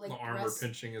his like the armor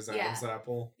pinching his Adam's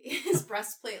apple. His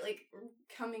breastplate like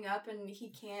coming up, and he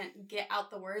can't get out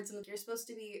the words. And you're supposed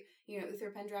to be,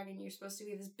 Uther Pendragon. You're supposed to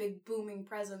be this big booming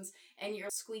presence, and you're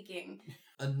squeaking.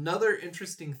 Another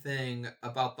interesting thing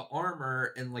about the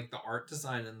armor and like the art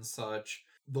design and such,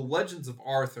 the Legends of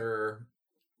Arthur.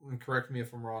 And correct me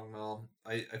if I'm wrong, Mel.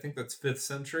 I think that's 5th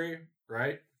century,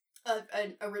 right?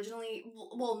 Originally,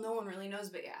 well, no one really knows,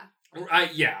 but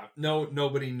yeah.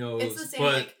 Nobody knows. It's the same.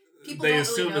 But like, people they don't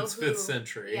assume really know it's 5th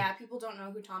century. Yeah, people don't know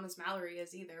who Thomas Mallory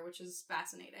is either, which is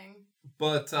fascinating.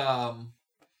 But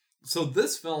so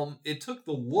this film, it took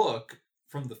the look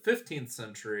from the 15th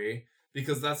century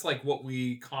because that's like what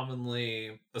we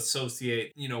commonly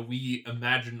associate. We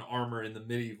imagine armor in the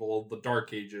medieval, the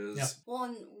Dark Ages. Yeah. Well,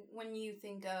 and when you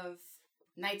think of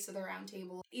Knights of the Round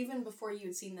Table, even before you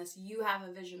had seen this, you have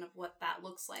a vision of what that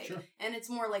looks like. Sure. And it's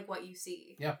more like what you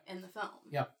see in the film.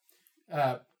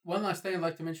 Yeah. One last thing I'd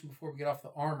like to mention before we get off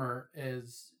the armor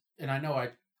is, and I know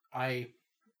I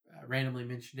randomly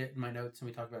mentioned it in my notes and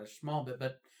we talked about it a small bit,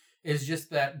 but is just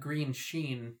that green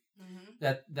sheen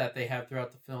that they have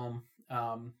throughout the film.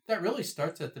 That really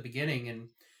starts at the beginning and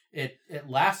it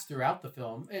lasts throughout the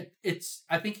film.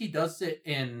 I think he does it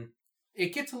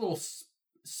it gets a little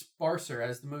sparser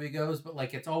as the movie goes, but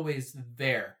like it's always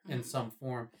there in some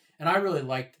form, and I really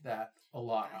liked that a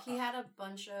lot. He had a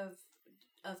bunch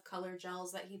of color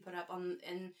gels that he put up on,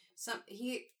 and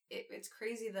it's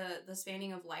crazy the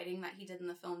spanning of lighting that he did in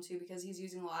the film too, because he's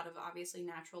using a lot of obviously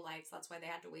natural lights. That's why they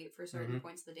had to wait for certain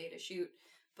points of the day to shoot.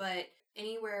 But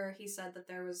anywhere he said that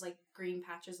there was like green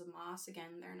patches of moss,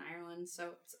 again, they're in Ireland, so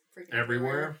it's freaking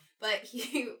everywhere. But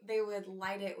they would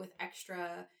light it with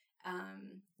extra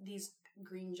these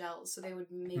green gels, so they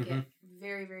would make it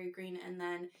very, very green. And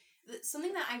then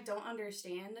something that I don't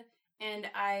understand, and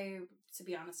to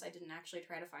be honest, I didn't actually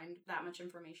try to find that much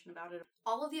information about it.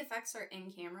 All of the effects are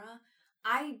in camera.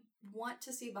 I want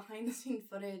to see behind the scene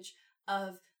footage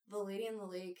of the Lady in the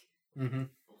Lake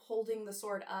holding the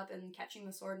sword up and catching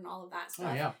the sword and all of that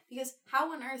stuff. Oh, yeah. Because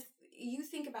how on earth, you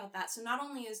think about that. So not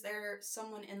only is there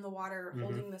someone in the water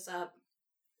holding this up,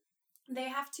 they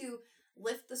have to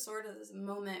lift the sword at this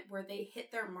moment where they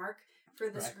hit their mark for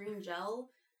this green gel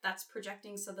that's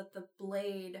projecting so that the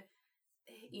blade,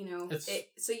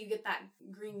 so you get that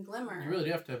green glimmer. You really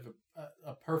do have to have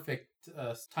a perfect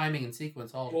timing and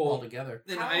sequence all together.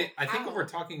 And I think what we're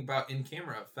talking about in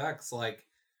camera effects, like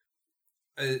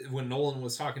when Nolan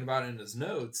was talking about it in his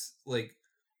notes, like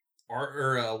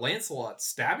Lancelot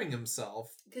stabbing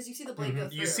himself. Because you see the blade go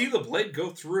through. You see the blade go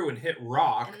through and hit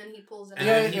rock. And then he pulls it out. And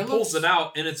then he pulls it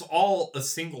out, and it's all a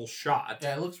single shot.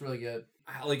 Yeah, it looks really good.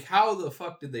 Like, how the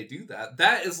fuck did they do that?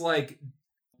 That is like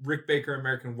Rick Baker,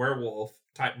 American Werewolf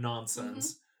type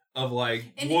nonsense. Of like,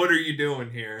 what are you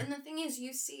doing here? And the thing is,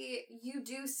 you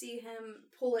do see him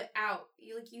pull it out.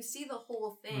 You see the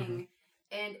whole thing.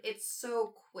 And it's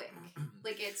so quick.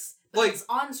 It's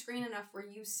on screen enough where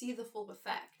you see the full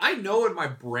effect. I know in my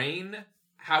brain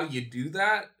how you do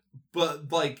that, but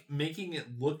like making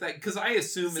it look that, because I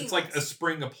assume it's like a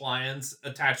spring appliance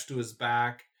attached to his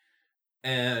back,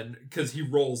 and because he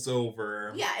rolls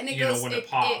over, and it goes when it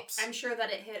pops. I'm sure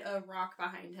that it hit a rock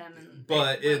behind him, and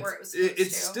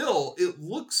it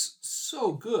looks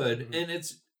so good, and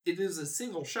it is a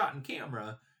single shot in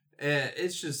camera.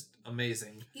 It's just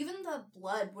amazing. Even the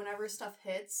blood, whenever stuff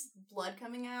hits, blood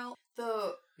coming out,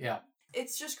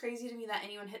 it's just crazy to me that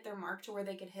anyone hit their mark to where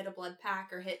they could hit a blood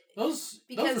pack or hit... Those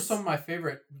are some of my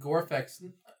favorite gore effects.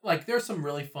 Like, there's some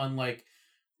really fun, like,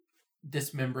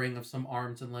 dismembering of some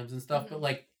arms and limbs and stuff, but,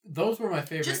 like, those were my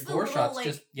favorite just gore shots. Like,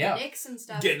 just nicks and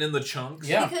stuff. Getting in the chunks.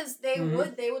 Yeah. Because they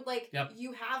would like,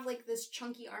 you have like this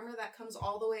chunky armor that comes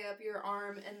all the way up your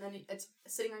arm, and then it's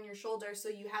sitting on your shoulder, so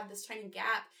you have this tiny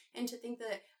gap. And to think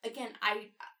that, again,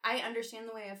 I understand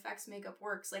the way effects makeup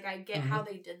works. Like, I get how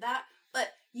they did that, But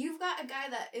you've got a guy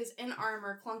that is in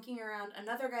armor clunking around,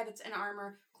 another guy that's in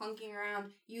armor clunking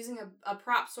around, using a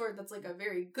prop sword that's like a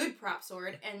very good prop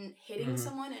sword, and hitting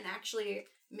someone and actually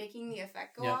making the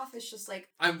effect go off. It's just like...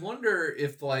 I wonder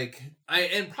if, like...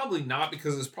 and probably not,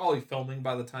 because it's probably filming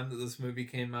by the time that this movie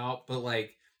came out, but,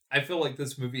 like, I feel like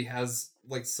this movie has,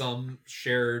 like, some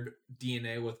shared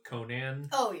DNA with Conan.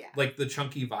 Oh, yeah. Like, the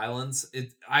chunky violence.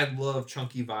 I love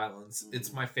chunky violence. Mm-hmm.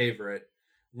 It's my favorite.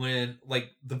 When,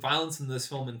 like, the violence in this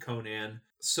film and Conan,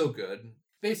 so good.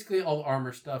 Basically, all the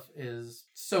armor stuff is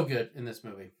so good in this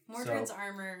movie. Mordred's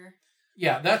armor.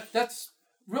 Yeah, that's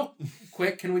real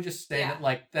quick. Can we just say that,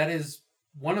 like, that is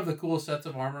one of the coolest sets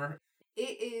of armor?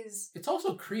 It is. It's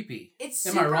also creepy. It's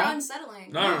Am super I wrong?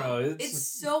 unsettling. No. It's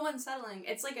so unsettling.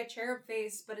 It's like a cherub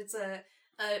face, but it's a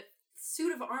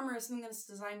suit of armor is something that's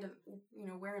designed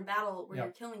to, wear in battle where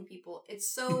you're killing people. It's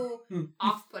so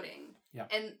off-putting. Yeah.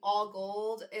 And all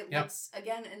gold. It looks,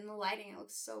 again, in the lighting, it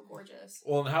looks so gorgeous.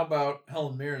 Well, and how about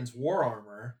Helen Mirren's war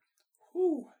armor?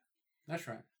 Whew. That's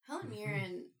right. Helen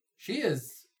Mirren. She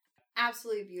is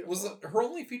absolutely beautiful. Was it her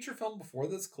only feature film before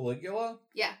this Caligula?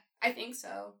 Yeah, I think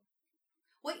so.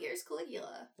 What year is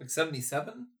Caligula? Like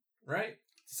 77, right?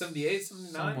 78,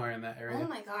 79? Somewhere in that area. Oh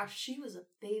my gosh, she was a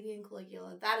baby in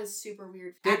Caligula. That is super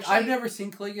weird. I've never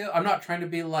seen Caligula. I'm not trying to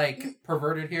be, like,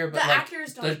 perverted here, but, the like...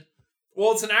 actors don't...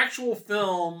 Well, it's an actual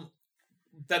film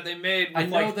that they made with,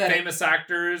 like, famous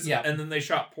actors, and then they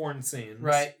shot porn scenes.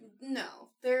 Right. No.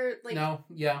 They're, like... No,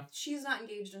 yeah. She's not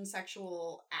engaged in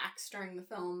sexual acts during the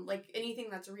film. Like, anything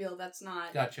that's real, that's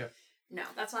not... Gotcha. No,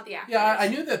 that's not the actors. Yeah, I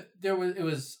knew that it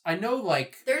was... I know,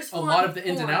 like, there's a lot of the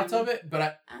ins and outs of it,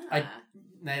 but I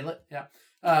nail it, yeah.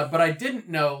 But I didn't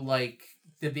know, like,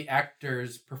 did the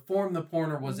actors perform the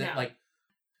porn, or was it, like...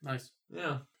 Nice.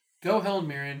 Yeah. Go Helen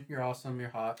Mirren. You're awesome.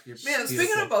 You're hot. You're Man, beautiful.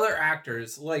 Speaking of other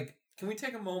actors, like, can we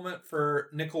take a moment for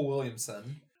Nicole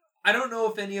Williamson? I don't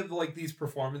know if any of, like, these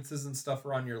performances and stuff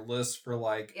are on your list for,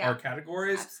 like, our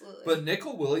categories. Absolutely. But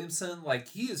Nicole Williamson, like,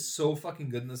 he is so fucking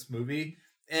good in this movie.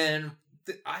 And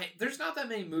there's not that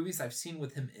many movies I've seen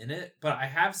with him in it, but I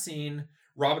have seen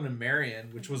Robin and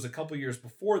Marian, which was a couple years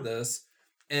before this,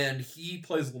 and he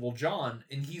plays Little John,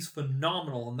 and he's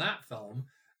phenomenal in that film.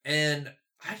 And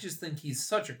I just think he's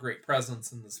such a great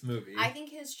presence in this movie. I think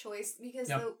his choice,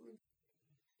 because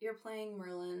you're playing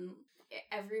Merlin,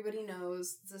 everybody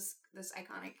knows this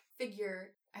iconic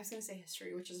figure. I was going to say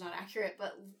history, which is not accurate,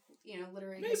 but,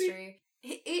 literary history.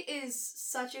 It is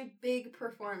such a big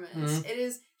performance. Mm-hmm. It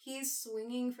is, he's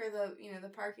swinging for the, the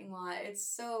parking lot. It's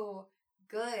so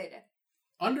good.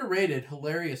 Underrated,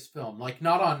 hilarious film. Like,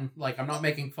 not on, like, I'm not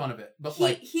making fun of it, but,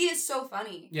 he is so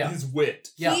funny. Yeah. His wit.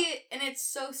 Yeah. And it's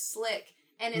so slick.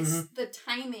 And it's the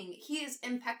timing. He is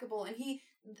impeccable. And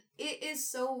it is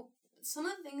so, some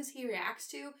of the things he reacts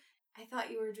to, I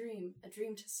thought you were a dream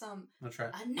to some. That's right.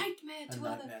 A nightmare to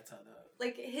others.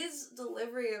 Like, his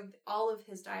delivery of all of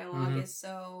his dialogue is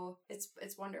so,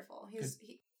 it's wonderful.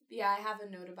 I have a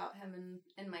note about him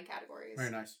in my categories. Very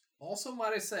nice. Also,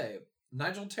 might I say,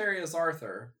 Nigel Terry as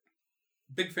Arthur,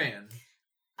 big fan.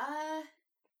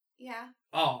 Yeah.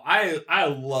 Oh, I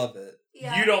love it.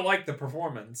 Yeah. You don't like the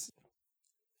performance.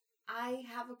 I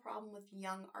have a problem with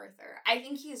young Arthur. I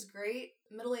think he's great,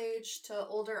 middle-aged to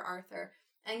older Arthur.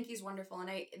 I think he's wonderful, and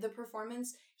the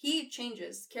performance, he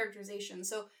changes characterization.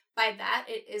 So by that,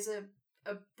 it is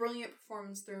a brilliant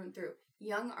performance through and through.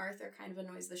 Young Arthur kind of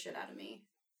annoys the shit out of me.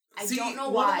 I don't know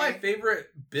why. One of my favorite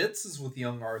bits is with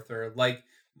young Arthur, like,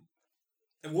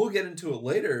 and we'll get into it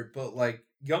later, but, like,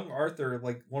 young Arthur,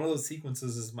 like, one of those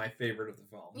sequences is my favorite of the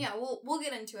film. Yeah, we'll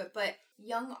get into it, but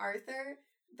young Arthur,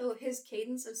 though his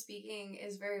cadence of speaking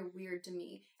is very weird to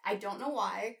me. I don't know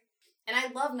why. And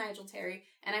I love Nigel Terry,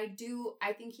 and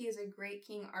I think he is a great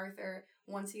King Arthur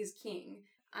once he's king.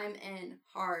 I'm in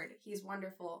hard. He's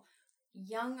wonderful.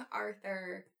 Young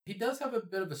Arthur. He does have a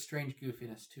bit of a strange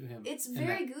goofiness to him. It's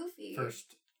very goofy.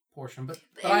 First portion, but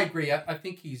I agree. I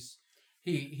think he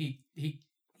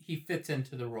fits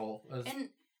into the role. And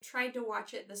tried to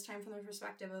watch it this time from the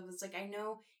perspective of, it's like, I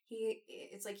know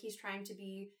it's like he's trying to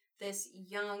be this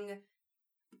young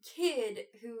kid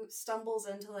who stumbles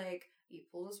into, like, you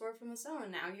pulled a sword from the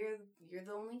stone. Now you're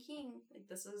the only king. Like,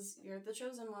 you're the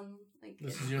chosen one. Like,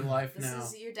 this is your life now.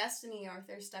 This is your destiny,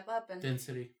 Arthur. Step up. And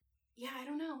density. Yeah, I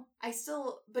don't know.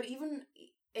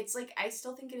 It's like, I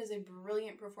still think it is a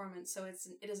brilliant performance. So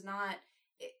it is not,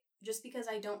 just because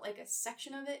I don't like a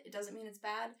section of it, it doesn't mean it's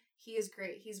bad. He is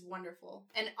great. He's wonderful.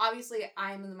 And obviously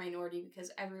I'm in the minority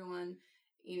because everyone,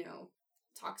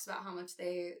 talks about how much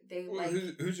they like.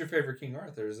 Who's your favorite King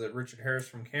Arthur? Is it Richard Harris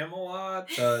from Camelot?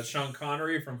 Sean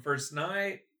Connery from First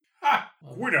Night? Ha!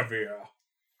 Guinevere!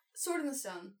 Sword in the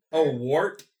Stone. Oh,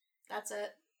 Wart? That's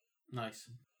it. Nice.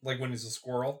 Like when he's a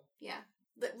squirrel? Yeah.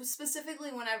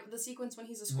 Specifically whenever the sequence when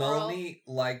he's a squirrel. Melanie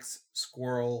likes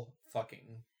squirrel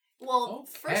fucking. Well,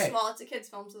 Okay. first of all, it's a kid's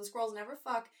film, so the squirrels never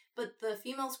fuck, but the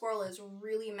female squirrel is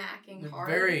really macking They're hard.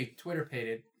 very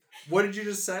Twitter-pated. What did you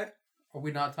just say? Are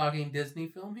we not talking Disney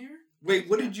film here? Wait,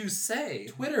 what did you say?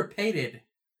 Twitter-pated.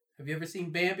 Have you ever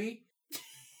seen Bambi?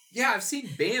 Yeah, I've seen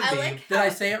Bambi. I like Did I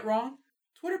say it wrong?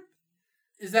 Twitter...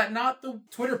 Is that not the...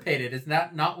 Twitter-pated, is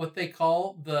that not what they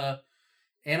call the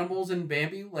animals in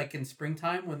Bambi, like in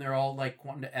springtime when they're all like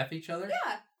wanting to F each other?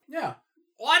 Yeah. Yeah.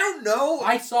 Well, I don't know.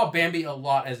 I saw Bambi a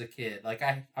lot as a kid. Like,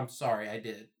 I'm sorry, I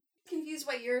did. Confused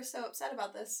why you're so upset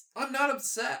about this. I'm not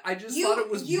upset. I just You- thought it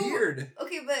was you- weird.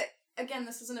 Okay, but again,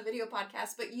 this isn't a video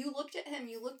podcast, but you looked at him,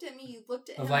 you looked at me, you looked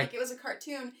at I was him like like- it was a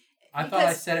cartoon. I thought I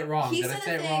Because said it wrong. he Did I said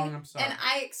say a it thing, wrong? I'm sorry. And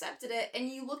I accepted it, and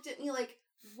you looked at me like,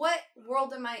 what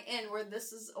world am I in where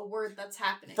this is a word that's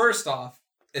happening? First off,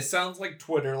 it sounds like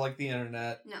Twitter, like the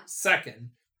internet. No.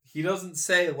 Second, he doesn't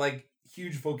say like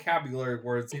huge vocabulary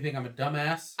words. Do you think I'm a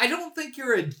dumbass? I don't think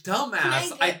you're a dumbass.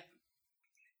 Can I get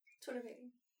Twitter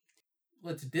baiting?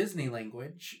 Well, it's Disney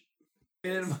language.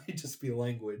 It might just be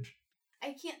language.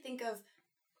 I can't think of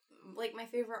like my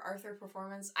favorite Arthur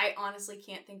performance. I honestly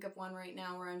can't think of one right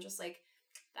now where I'm just like,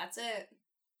 that's it.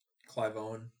 Clive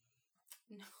Owen.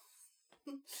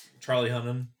 No. Charlie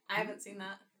Hunnam. I haven't seen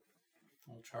that.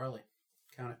 Oh, Charlie.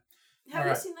 Count it. Have All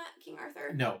you right. seen that, King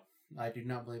Arthur? No, I do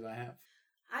not believe I have.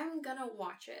 I'm gonna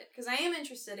watch it because I am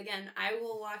interested. Again, I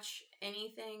will watch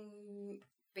anything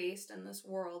based in this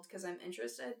world because I'm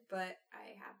interested, but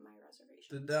I have my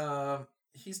reservations. Did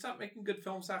he stop making good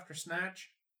films after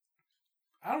Snatch?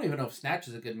 I don't even know if Snatch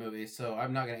is a good movie, so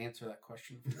I'm not going to answer that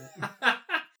question. That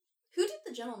Who did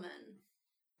The Gentleman?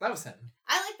 was him.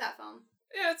 I like that film.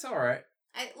 Yeah, it's alright.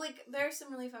 I like. There's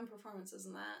some really fun performances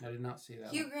in that. I did not see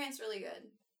that Hugh one. Grant's really good.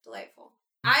 Delightful.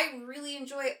 I really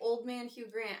enjoy old man Hugh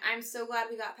Grant. I'm so glad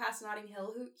we got past Notting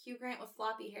Hill Hugh Grant with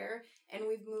floppy hair, and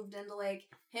we've moved into like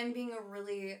him being a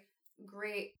really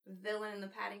great villain in the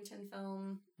Paddington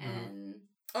film, and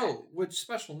Oh, which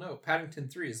special note, Paddington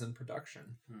 3 is in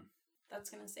production. that's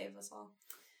gonna save us all.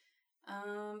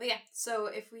 But yeah, so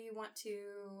if we want to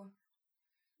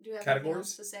do you have anything Categories?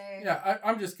 else to say? Yeah,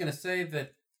 I'm just going to say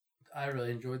that I really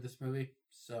enjoyed this movie,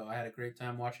 so I had a great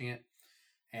time watching it,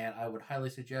 and I would highly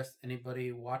suggest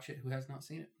anybody watch it who has not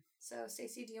seen it. So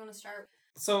Stacey, do you want to start?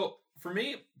 So, for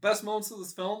me, best moments of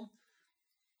this film,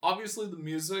 obviously the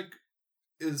music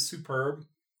is superb.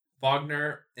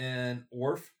 Wagner and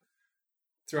Orff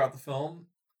throughout the film,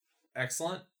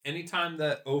 excellent. Anytime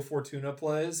that O Fortuna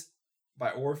plays by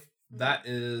Orff, that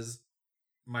is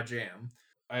my jam.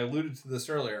 I alluded to this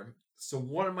earlier. So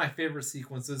one of my favorite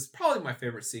sequences, probably my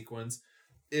favorite sequence,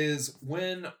 is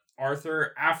when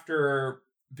Arthur, after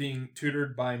being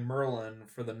tutored by Merlin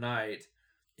for the night,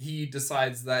 he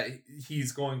decides that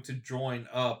he's going to join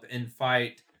up and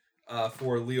fight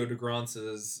for Leo de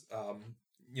Grance's,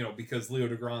 because Leo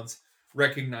de Grance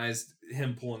recognized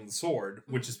him pulling the sword,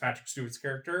 which is Patrick Stewart's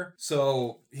character.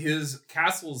 So his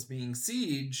castle is being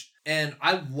sieged, and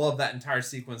I love that entire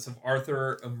sequence of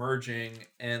Arthur emerging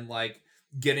and like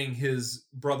getting his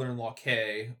brother-in-law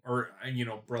Kay, or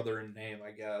brother in name,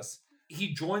 I guess.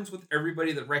 He joins with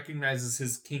everybody that recognizes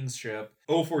his kingship.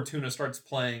 O Fortuna starts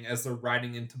playing as they're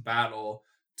riding into battle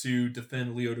to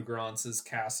defend Leo de Grance's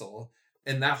castle.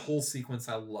 And that whole sequence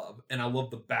I love. And I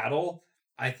love the battle.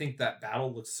 I think that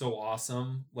battle looks so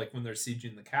awesome, like when they're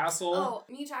sieging the castle. Oh,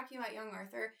 me talking about young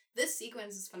Arthur, this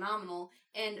sequence is phenomenal.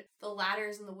 And the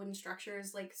ladders and the wooden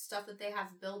structures, like stuff that they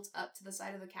have built up to the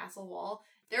side of the castle wall,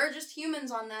 there are just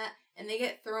humans on that, and they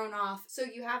get thrown off. So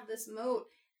you have this moat,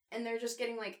 and they're just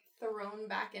getting like thrown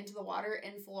back into the water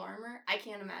in full armor. I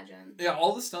can't imagine. Yeah,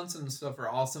 all the stunts and stuff are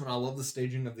awesome, and I love the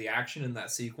staging of the action in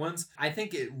that sequence. I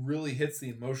think it really hits the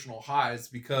emotional highs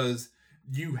because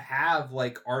you have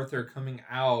like Arthur coming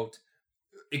out,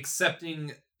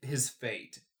 accepting his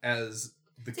fate as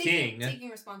the king, taking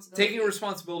responsibility, taking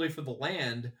responsibility for the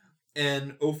land.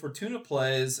 And O Fortuna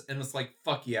plays, and it's like,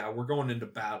 fuck yeah, we're going into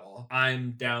battle.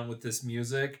 I'm down with this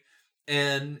music.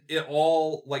 And it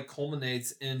all like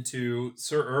culminates into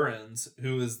Sir Urens,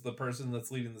 who is the person that's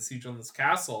leading the siege on this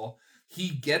castle. He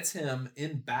gets him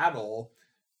in battle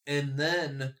and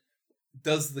then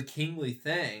does the kingly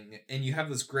thing. And you have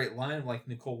this great line like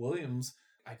Nicole Williams.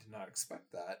 I did not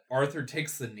expect that. Arthur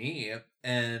takes the knee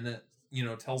and,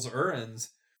 tells Urens,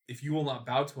 if you will not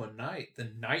bow to a knight,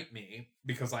 then knight me,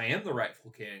 because I am the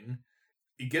rightful king.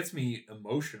 It gets me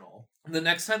emotional. And the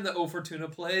next time that O Fortuna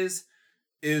plays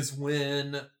is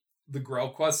when the Grail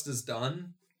quest is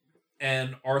done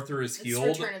and Arthur is It's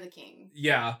healed. Return of the King.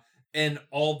 Yeah. And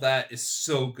all that is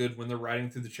so good when they're riding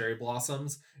through the cherry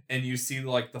blossoms and you see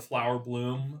like the flower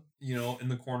bloom, you know, in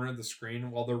the corner of the screen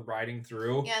while they're riding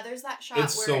through. Yeah, there's that shot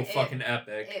It's where so fucking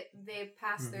epic. They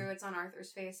pass through, it's on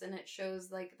Arthur's face, and it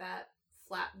shows like that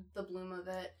the bloom of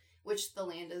it, which the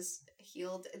land is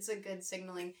healed. It's a good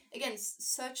signaling. Again,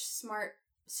 such smart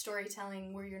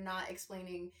storytelling where you're not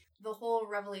explaining the whole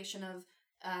revelation of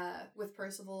with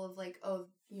Percival of like, oh,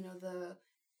 you know,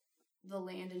 the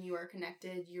land and you are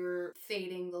connected, you're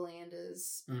fading, the land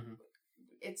is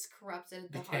it's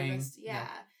corrupted, the Decaying. harvest. Yeah.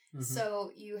 Mm-hmm.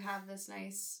 So you have this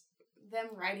nice them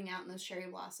riding out in those cherry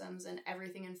blossoms and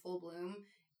everything in full bloom.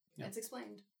 Yeah. It's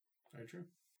explained. Very true.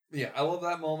 Yeah, I love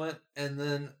that moment. And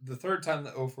then the third time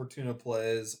that O Fortuna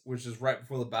plays, which is right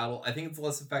before the battle, I think it's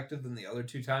less effective than the other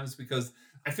two times because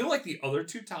I feel like the other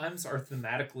two times are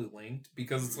thematically linked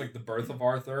because it's like the birth of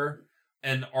Arthur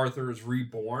and Arthur is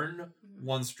reborn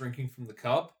once drinking from the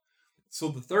cup. So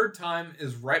the third time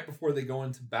is right before they go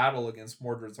into battle against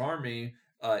Mordred's army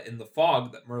in the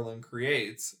fog that Merlin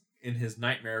creates in his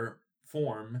nightmare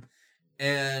form.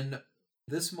 And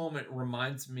this moment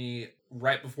reminds me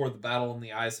right before the battle in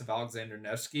the Ice of Alexander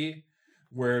Nevsky,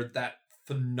 where that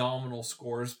phenomenal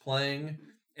score is playing,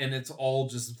 and it's all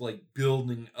just like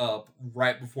building up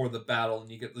right before the battle, and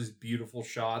you get these beautiful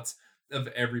shots of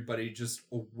everybody just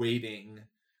awaiting,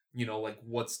 you know, like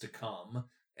what's to come.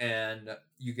 And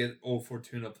you get O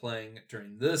Fortuna playing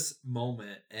during this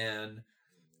moment, and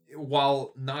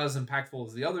while not as impactful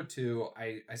as the other two,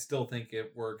 I still think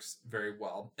it works very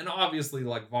well. And obviously,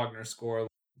 like Wagner's score,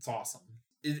 it's awesome.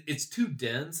 It's too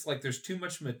dense. Like there's too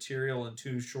much material in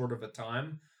too short of a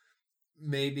time.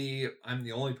 Maybe I'm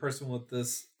the only person with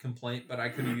this complaint, but I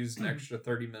could have used an extra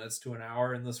 30 minutes to an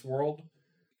hour in this world.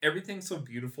 Everything's so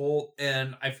beautiful.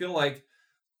 And I feel like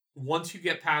once you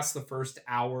get past the first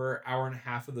hour and a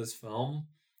half of this film,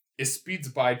 it speeds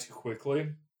by too quickly.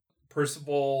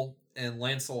 Percival and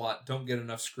Lancelot don't get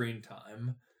enough screen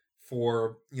time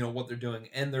for, you know, what they're doing.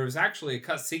 And there was actually a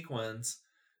cut sequence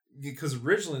because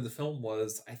originally the film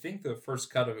was, I think the first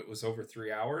cut of it was over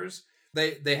 3 hours.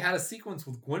 They had a sequence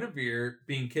with Guinevere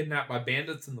being kidnapped by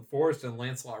bandits in the forest and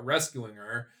Lancelot rescuing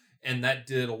her. And that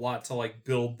did a lot to like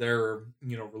build their,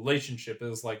 you know, relationship. It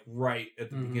was like right at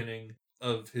the beginning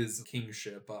of his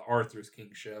kingship, Arthur's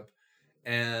kingship.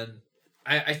 And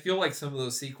I feel like some of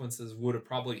those sequences would have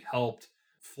probably helped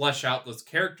flesh out those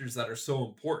characters that are so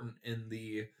important in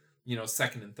the, you know,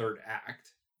 second and third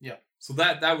act. Yeah. So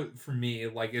that would, for me,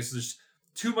 like, it's just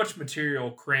too much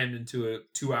material crammed into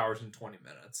it 2 hours and 20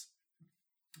 minutes.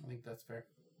 I think that's fair.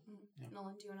 Yeah.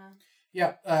 Nolan, do you want to?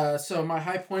 Yeah. So my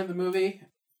high point of the movie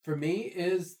for me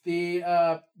is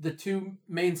the two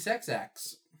main sex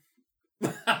acts.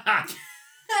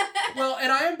 Well,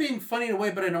 and I am being funny in a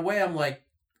way, but in a way I'm like,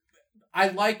 I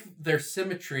like their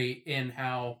symmetry in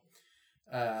how.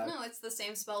 No, it's the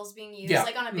same spells being used, yeah.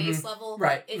 like on a base level.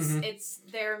 Right. It's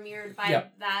they're mirrored by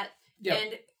that,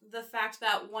 and the fact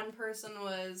that one person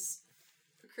was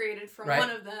created from one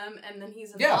of them, and then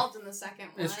he's involved in the second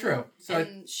one. It's true. So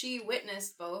and she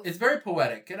witnessed both. It's very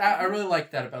poetic, and I really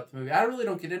like that about the movie. I really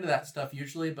don't get into that stuff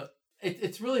usually, but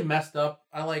it's really messed up.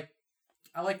 I like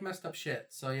messed up shit.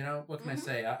 So, you know, what can I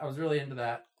say? I was really into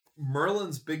that.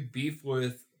 Merlin's big beef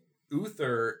with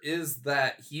Uther is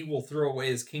that he will throw away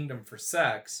his kingdom for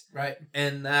sex. Right.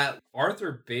 And that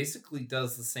Arthur basically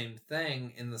does the same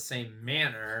thing in the same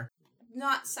manner.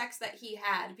 Not sex that he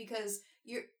had, because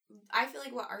I feel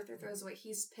like what Arthur throws away,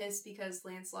 he's pissed because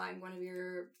Lancelot and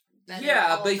Guinevere.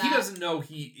 Yeah, but he doesn't know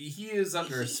he is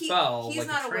under a spell. He's like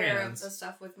not a aware trance. of the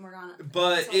stuff with Morgana.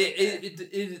 But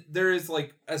it there is,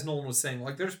 like, as Nolan was saying,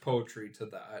 like, there's poetry to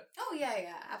that. Oh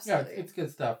yeah, absolutely. Yeah, it's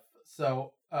good stuff.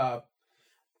 So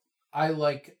I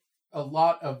like a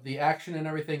lot of the action and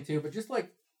everything too, but just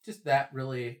that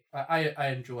really I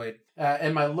enjoyed.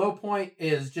 And my low point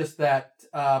is just that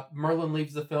Merlin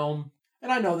leaves the film,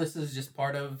 and I know this is just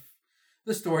part of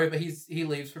the story, but he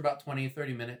leaves for about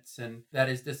 20-30 minutes, and that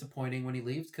is disappointing when he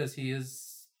leaves because he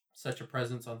is such a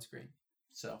presence on screen.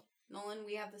 So Nolan,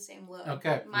 we have the same look.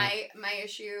 Okay. My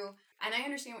issue, and I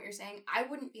understand what you're saying, I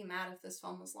wouldn't be mad if this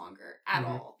film was longer at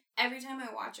all. Every time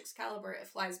I watch Excalibur, it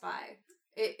flies by.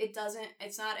 It doesn't,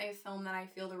 it's not a film that I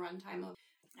feel the runtime of.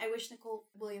 I wish Nicole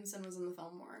Williamson was in the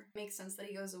film more. It makes sense that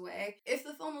he goes away. If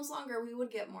the film was longer, we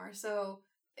would get more. So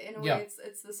in a way,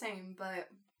 it's the same, but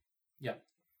yeah,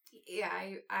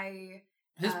 I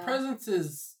his presence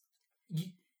is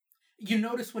you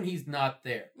notice when he's not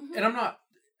there, and I'm not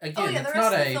again, Oh yeah, the it's rest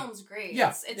not of the a film's great. Yeah,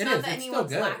 it's it not is. that It's still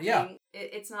anyone's good, lacking. yeah.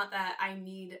 It's not that I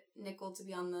need Nickel to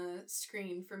be on the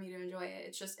screen for me to enjoy it.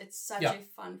 It's just it's such Yeah. a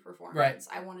fun performance.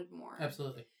 Right. I wanted more.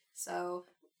 absolutely. So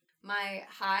my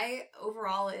high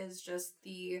overall is just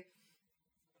the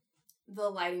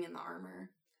lighting in the armor.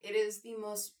 It is the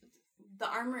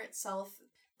armor itself,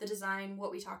 the design,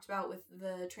 what we talked about with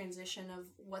the transition of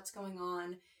what's going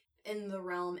on in the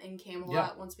realm in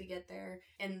Camelot once we get there,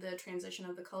 and the transition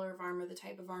of the color of armor, the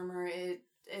type of armor, it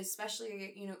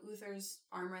especially, Uther's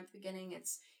armor at the beginning,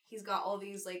 he's got all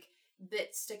these like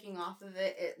bits sticking off of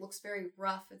it. It looks very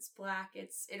rough, it's black,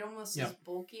 it almost is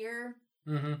bulkier.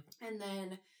 Mm-hmm. And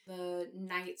then the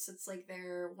knights, it's like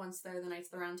once they're the Knights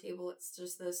of the Round Table, it's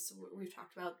just this, we've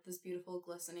talked about this beautiful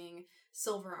glistening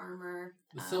silver armor.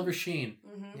 The silver sheen.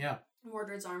 Mm-hmm. Yeah.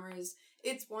 Mordred's armor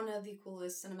it's one of the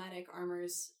coolest cinematic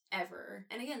armors ever.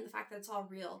 And again, the fact that it's all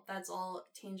real, that's all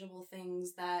tangible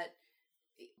things that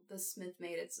the Smith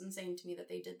made. It's insane to me that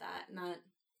they did that, and that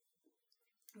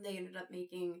they ended up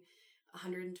making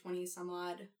 120 some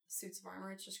odd suits of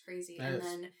armor. It's just crazy. That is.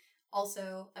 Then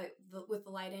also with the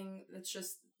lighting, it's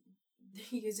just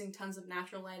using tons of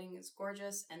natural lighting is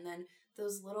gorgeous, and then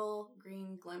those little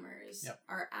green glimmers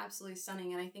are absolutely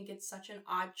stunning, and I think it's such an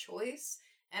odd choice,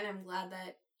 and I'm glad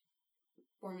that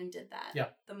Boorman did that. Yeah.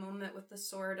 The moment with the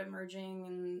sword emerging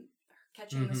and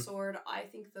catching the sword, I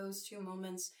think those two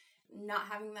moments, not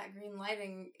having that green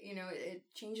lighting, it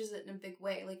changes it in a big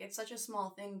way. Like, it's such a small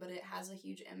thing, but it has a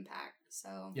huge impact.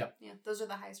 So, yeah, those are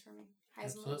the highs for me.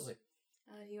 Highs and lows. Absolutely.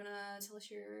 Do you want to tell us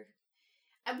your...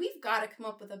 we've got to come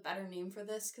up with a better name for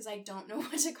this, because I don't know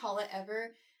what to call it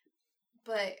ever.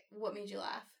 But what made you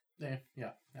laugh? Yeah,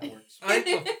 that works. I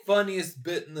think the funniest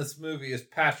bit in this movie is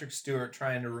Patrick Stewart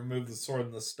trying to remove the sword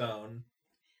in the stone.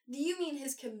 Do you mean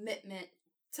his commitment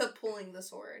to pulling the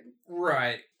sword?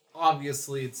 Right.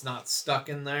 Obviously, it's not stuck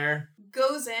in there.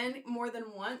 Goes in more than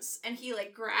once, and he,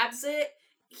 grabs it.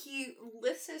 He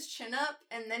lifts his chin up,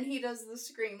 and then he does the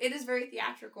scream. It is very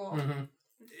theatrical. Mm-hmm.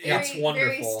 It's wonderful.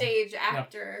 Very stage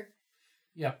actor.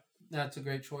 Yeah, that's a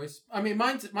great choice. I mean,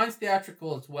 mine's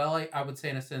theatrical as well, I would say,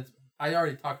 in a sense. I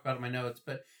already talked about it in my notes,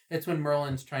 but it's when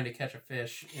Merlin's trying to catch a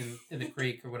fish in the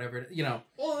creek or whatever,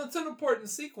 Well, it's an important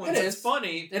sequence. It is. It's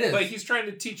funny. It is. But he's trying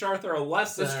to teach Arthur a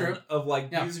lesson That's true.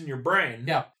 of, using your brain.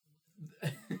 Yeah. I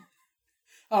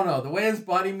don't know. The way his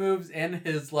body moves and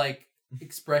his,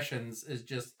 expressions is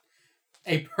just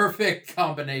a perfect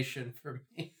combination for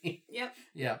me. Yep.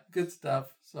 Yeah, good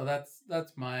stuff. So that's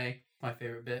my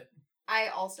favorite bit. I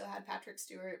also had Patrick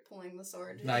Stewart pulling the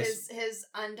sword. Nice. His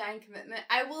undying commitment.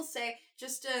 I will say,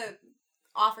 just to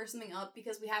offer something up,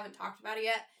 because we haven't talked about it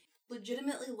yet,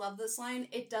 legitimately love this line.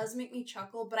 It does make me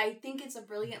chuckle, but I think it's a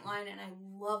brilliant line, and I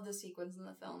love the sequence in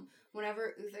the film.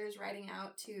 Whenever Uther's riding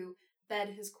out to bed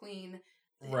his queen,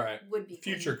 Right. would-be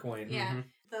Future queen. Yeah. Mm-hmm.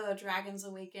 The dragons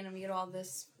awaken, and we get all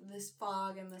this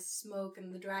fog and this smoke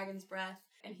and the dragon's breath,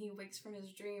 and he wakes from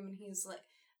his dream, and he's like,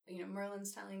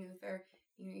 Merlin's telling Uther,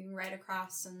 you can ride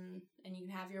across and you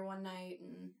can have your one night,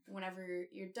 and whenever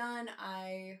you're done,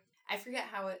 I forget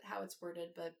how it's worded,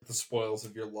 but The spoils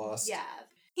of your lust. yeah,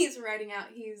 he's riding out.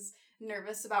 He's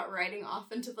nervous about riding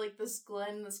off into this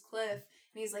glen, this cliff,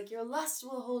 and he's like, "Your lust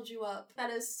will hold you up."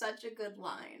 That is such a good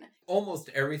line. Almost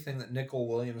everything that Nicol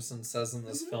Williamson says in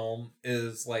this film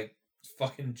is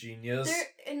fucking genius.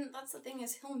 And that's the thing,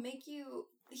 is he'll make you.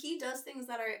 He does things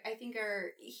that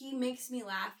he makes me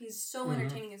laugh. He's so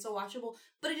entertaining and so watchable,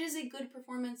 but it is a good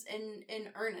performance in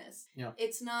earnest. Yeah.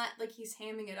 It's not like he's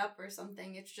hamming it up or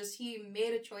something. It's just he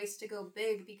made a choice to go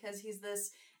big because he's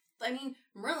this. I mean,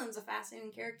 Merlin's a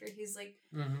fascinating character. He's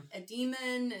a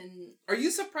demon, and Are you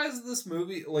surprised that this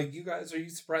movie, you guys, are you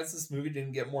surprised this movie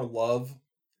didn't get more love?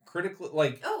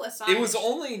 Critically, aside, it was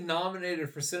only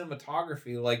nominated for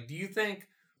cinematography. Do you think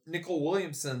Nicol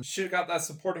Williamson should have got that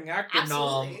supporting actor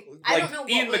Absolutely. nom? I don't know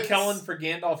Ian what McKellen was... for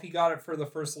Gandalf, he got it for the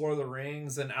first Lord of the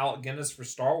Rings, and Alec Guinness for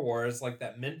Star Wars,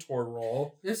 that mentor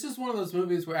role. This is one of those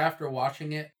movies where after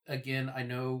watching it, again, I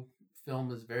know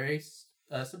film is very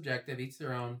subjective, each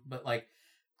their own, but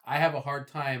I have a hard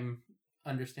time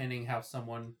understanding how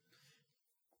someone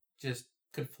just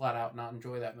could flat out not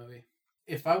enjoy that movie.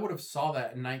 If I would have saw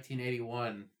that in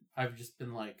 1981, I've just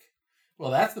been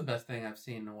well, that's the best thing I've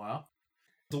seen in a while.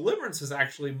 Deliverance is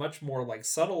actually much more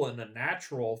subtle and a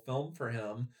natural film for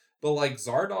him, but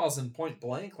Zardoz and Point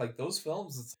Blank, those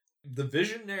films, The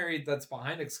visionary that's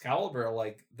behind Excalibur,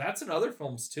 like, that's in other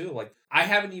films too. Like, I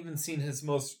haven't even seen his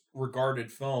most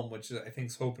regarded film, which I think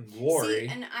is Hope and Glory. See,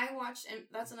 and I watched, and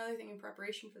that's another thing in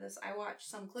preparation for this, I watched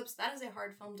some clips. That is a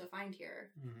hard film to find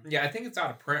here. Yeah, I think it's out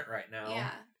of print right now.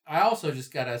 Yeah. I also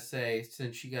just gotta say,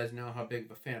 since you guys know how big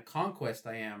of a fan of Conquest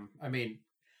I am, I mean,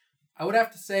 I would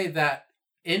have to say that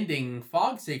ending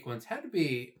fog sequence had to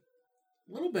be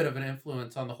a little bit of an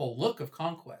influence on the whole look of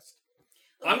Conquest.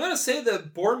 I'm going to say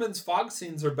that Boorman's fog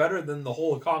scenes are better than the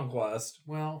whole of Conquest.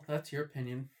 Well, that's your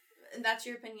opinion. That's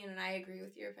your opinion, and I agree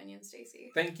with your opinion,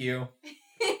 Stacey. Thank you.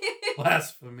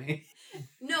 Blasphemy.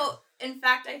 No, in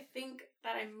fact, I think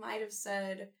that I might have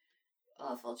said,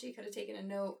 oh, Fulci could have taken a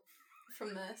note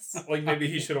from this. Like, maybe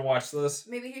he should have watched this.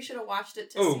 Maybe he should have watched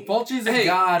it to Oh, see. Fulci's a Hey.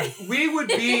 god. We would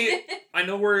be... I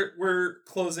know we're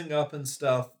closing up and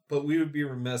stuff, but we would be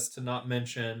remiss to not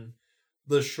mention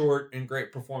the short and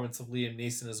great performance of Liam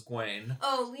Neeson as Gwaine.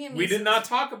 Oh, Liam Neeson. We did not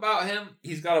talk about him.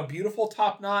 He's got a beautiful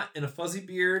top knot and a fuzzy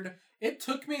beard. It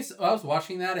took me. I was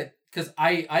watching that because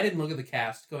I didn't look at the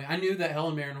cast. I knew that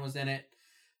Helen Mirren was in it.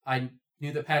 I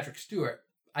knew that Patrick Stewart.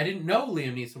 I didn't know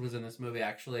Liam Neeson was in this movie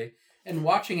actually. And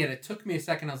watching it, it took me a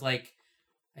second. I was like,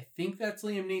 I think that's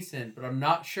Liam Neeson, but I'm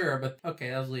not sure. But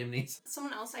okay, that was Liam Neeson.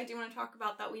 Someone else I do want to talk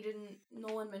about that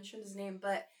no one mentioned his name,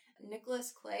 but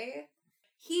Nicholas Clay.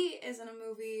 He is in a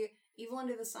movie, Evil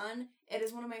Under the Sun. It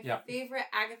is one of my favorite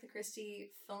Agatha Christie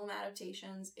film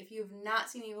adaptations. If you have not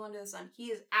seen Evil Under the Sun, he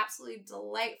is absolutely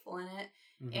delightful in it.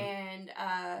 Mm-hmm. And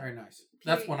very nice.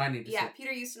 That's one I need to see. Yeah, Peter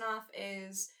Ustinov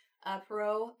is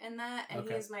Poirot in that, and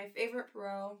he is my favorite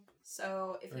Poirot.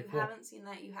 So if you haven't seen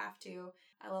that, you have to.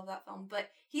 I love that film. But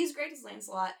he's great as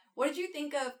Lancelot. What did you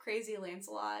think of Crazy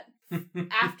Lancelot?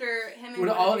 After him and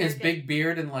with all his big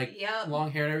beard and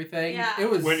long hair and everything. Yeah. It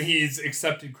was when he's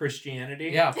accepted Christianity.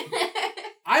 Yeah.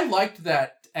 I liked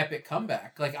that epic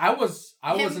comeback. Like I was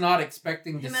not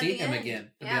expecting to see him again,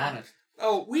 to be honest.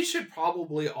 Oh, we should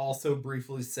probably also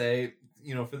briefly say,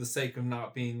 for the sake of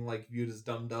not being like viewed as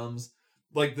dum-dums,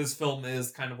 like this film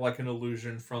is kind of like an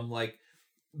allusion from like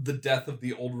the death of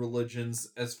the old religions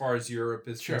as far as Europe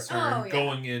is concerned,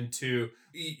 going into,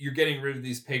 you're getting rid of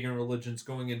these pagan religions,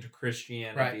 going into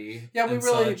Christianity. Right. Yeah,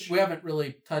 we haven't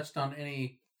really touched on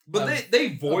any. But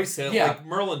they voice it. Yeah. Like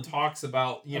Merlin talks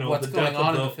about, what's the going death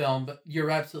on of in the film, but you're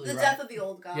absolutely right. The death of the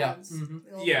old gods.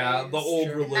 Yeah. The old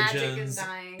religions. Magic is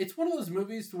dying. It's one of those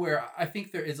movies where I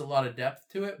think there is a lot of depth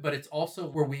to it, but it's also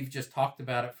where we've just talked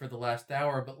about it for the last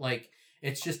hour, but like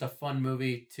it's just a fun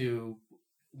movie to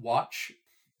watch.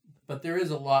 But there is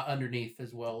a lot underneath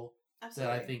as well.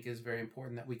 Absolutely. That I think is very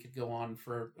important that we could go on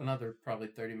for another probably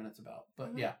 30 minutes about.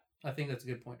 But yeah, I think that's a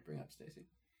good point to bring up, Stacey.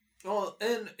 Well,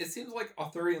 and it seems like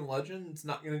Arthurian Legend's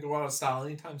not going to go out of style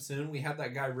anytime soon. We had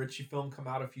that Guy Ritchie film come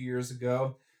out a few years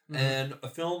ago. And a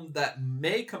film that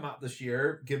may come out this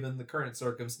year, given the current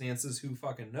circumstances, who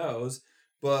fucking knows.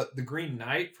 But The Green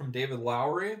Knight from David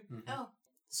Lowery. Oh.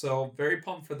 So, very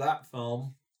pumped for that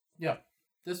film. Yeah.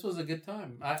 This was a good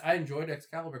time. I enjoyed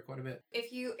Excalibur quite a bit.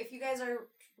 If you guys are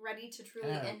ready to truly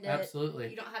end it, absolutely.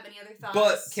 You don't have any other thoughts.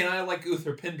 But can I, like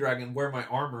Uther Pendragon, wear my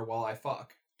armor while I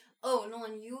fuck? Oh,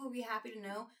 Nolan, you will be happy to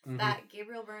know that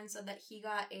Gabriel Byrne said that he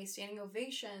got a standing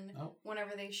ovation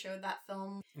whenever they showed that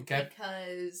film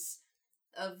because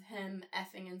of him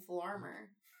effing in full armor.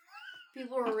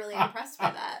 People were really impressed by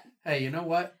that. Hey, you know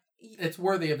what? It's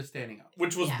worthy of a standing up.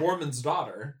 Which was Boorman's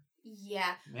daughter.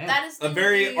 Yeah. Man. That is a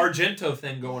very Argento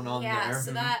thing going on there. Yeah,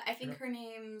 so that, I think her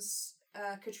name's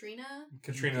Katrina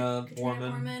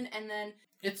Boorman. And then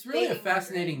it's really a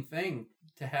fascinating thing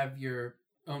to have your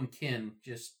own kin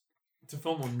just to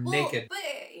film him naked. But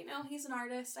he's an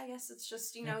artist. I guess it's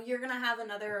just you're gonna have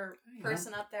another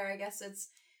person up there. I guess it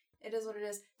is what it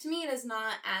is. To me, it is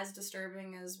not as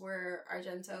disturbing as where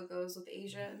Argento goes with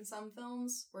Asia in some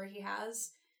films where he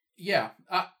has. Yeah,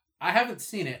 I haven't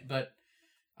seen it, but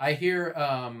I hear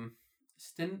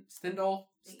Stendhal.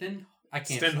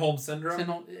 Stendhal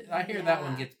syndrome. I hear that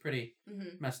one gets pretty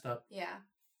messed up. Yeah.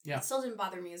 It still didn't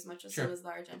bother me as much as some of the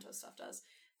Argento stuff does.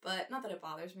 But not that it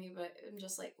bothers me, but I'm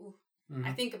just like, ooh.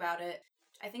 I think about it.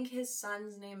 I think his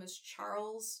son's name is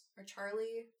Charles or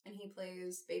Charlie, and he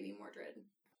plays Baby Mordred.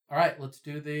 All right, let's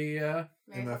do the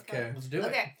MFK. Let's do it.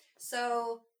 Okay,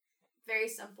 so very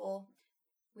simple.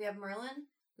 We have Merlin,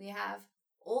 we have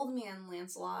Old Man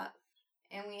Lancelot,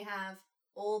 and we have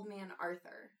Old Man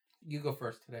Arthur. You go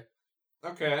first today.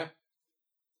 Okay.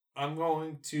 I'm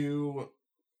going to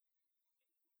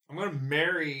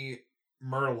marry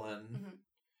Merlin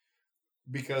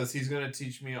because he's going to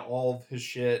teach me all of his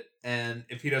shit, and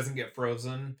if he doesn't get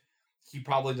frozen, he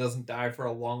probably doesn't die for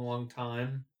a long, long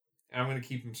time, and I'm going to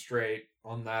keep him straight.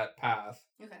 on that path.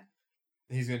 Okay.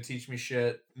 He's gonna teach me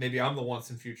shit. Maybe I'm the once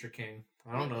and future king.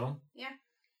 I don't know. Yeah.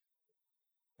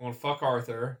 I want to fuck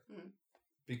Arthur Mm.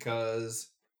 because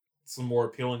it's the more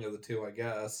appealing of the two, I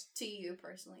guess. To you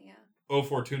personally, yeah. O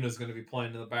Fortuna's gonna be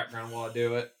playing in the background while I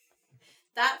do it.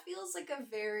 That feels like a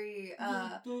very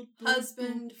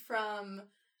husband from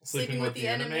Sleeping with the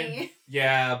Enemy.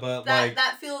 Yeah, but like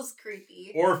that feels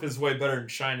creepy. Orph is way better than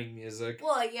Shining music.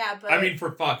 Well, yeah, but I mean,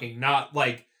 for fucking, not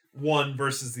like one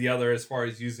versus the other as far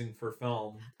as using for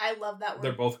film. I love that we're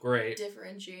They're both great.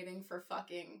 differentiating for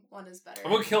fucking. One is better.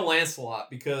 I'm gonna kill Lancelot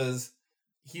because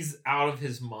he's out of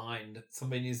his mind.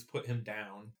 Somebody needs to put him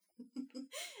down.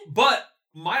 But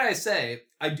might I say,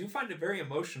 I do find it very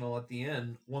emotional at the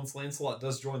end once Lancelot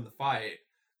does join the fight,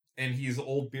 and he's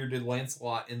old bearded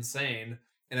Lancelot insane.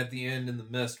 And at the end in the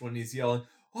mist when he's yelling,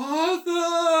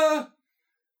 Arthur!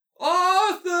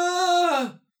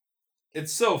 Arthur!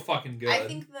 It's so fucking good. I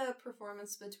think the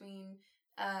performance between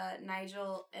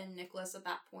Nigel and Nicholas at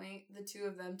that point, the two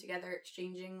of them together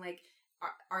exchanging, like,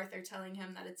 Arthur telling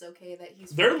him that it's okay that he's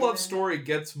their forgiven. love story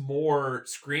gets more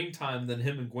screen time than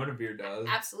him and Guinevere does.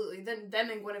 Absolutely. Then them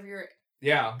and Guinevere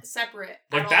Yeah. separate.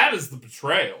 Like, that is the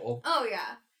betrayal. Oh,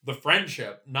 yeah. The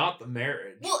friendship, not the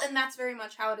marriage. Well, and that's very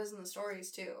much how it is in the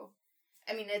stories, too.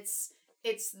 I mean, it's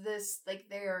this, like,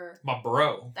 they're... My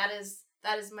bro. That is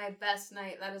my best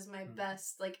night. That is my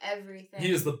best, like, everything.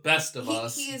 He is the best of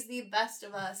us. He is the best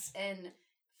of us, and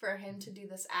for him to do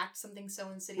this act, something so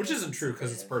insidious. Which isn't true,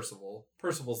 because it's secretive. Percival.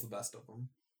 Percival's the best of them.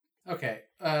 Okay.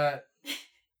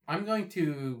 I'm going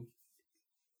to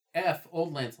F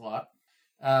old Lancelot.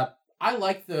 I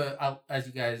like as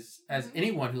you guys, as Mhm.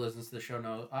 anyone who listens to the show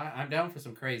knows, I'm down for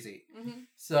some crazy. Mhm.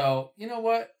 So, you know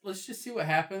what? Let's just see what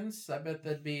happens. I bet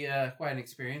that'd be quite an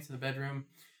experience in the bedroom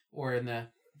or in the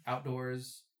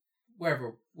outdoors,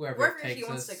 wherever Wherever it takes he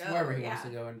wants us, to go, wherever he wants yeah.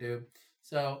 to go and do.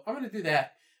 So, I'm going to do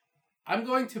that. I'm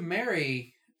going to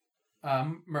marry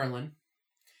Merlin.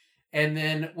 And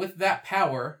then with that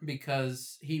power,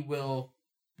 because he will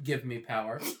give me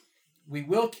power,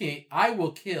 I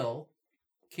will kill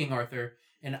King Arthur,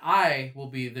 and I will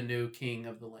be the new king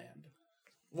of the land.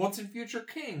 Once and future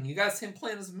king. You got the same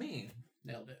plan as me.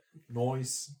 Nailed it.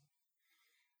 Noise.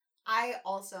 I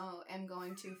also am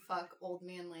going to fuck old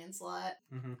man Lancelot.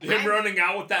 Mm-hmm. Him running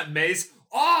out with that mace.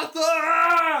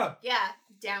 Arthur! Yeah,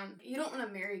 down. You don't want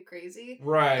to marry crazy,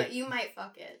 Right. but you might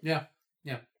fuck it. Yeah.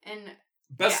 And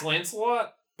Best yeah.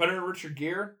 Lancelot? Better than Richard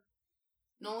Gere?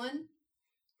 Nolan,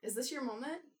 is this your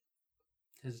moment?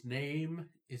 His name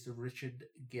is Richard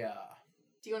Gere.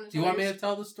 Do you want to? Do you want me to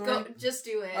tell the story? Go, just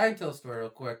do it. I can tell the story real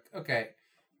quick. Okay,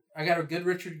 I got a good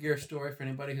Richard Gere story for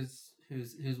anybody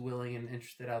who's willing and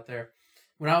interested out there.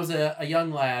 When I was a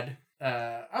young lad,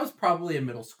 I was probably in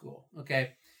middle school.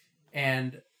 Okay,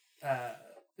 and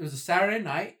it was a Saturday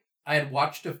night. I had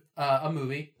watched a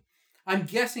movie. I'm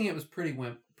guessing it was Pretty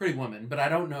Woman, but I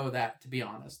don't know that, to be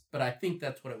honest. But I think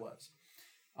that's what it was.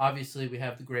 Obviously, we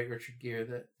have the great Richard Gere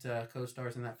that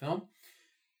co-stars in that film.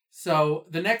 So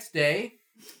the next day,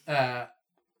 I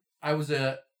was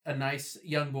a nice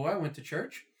young boy. I went to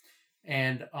church,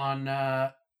 and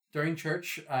during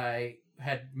church, I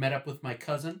had met up with my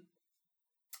cousin,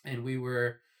 and we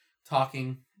were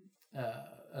talking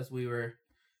as we were,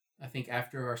 I think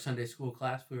after our Sunday school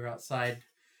class, we were outside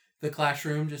the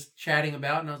classroom just chatting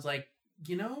about, and I was like,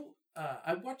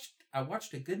 I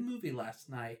watched a good movie last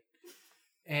night,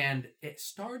 and it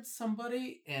starred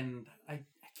somebody, and I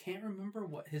can't remember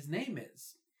what his name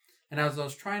is. And I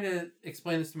was trying to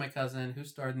explain this to my cousin, who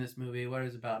starred in this movie, what it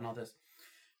was about, and all this.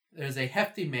 There's a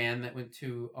hefty man that went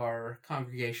to our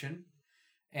congregation,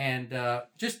 and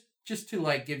just to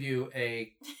like give you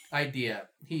a idea,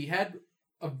 he had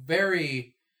a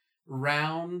very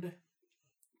round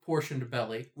portioned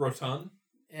belly Rotund?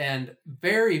 and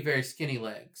very, very skinny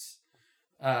legs.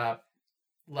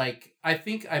 Like, I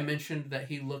think I mentioned that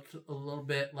he looked a little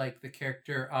bit like the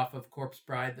character off of Corpse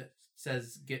Bride that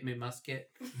says, "Get me musket."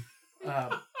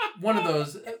 One of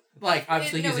those, like,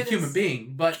 obviously he's a human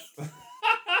being, but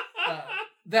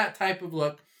that type of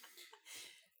look.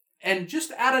 And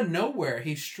just out of nowhere,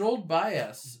 he strolled by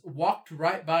us, walked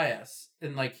right by us,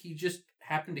 and like he just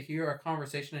happened to hear our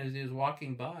conversation as he was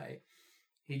walking by.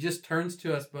 He just turns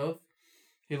to us both.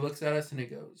 He looks at us and he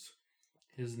goes,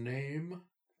 "His name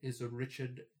is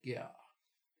Richard Gere."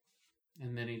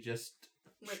 And then he just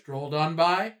strolled on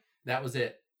by. That was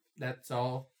it. That's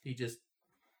all. He just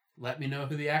let me know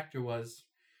who the actor was.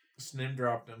 Just name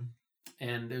dropped him.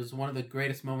 And it was one of the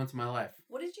greatest moments of my life.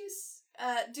 What did you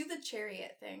do the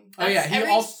chariot thing? Oh yeah,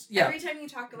 every time you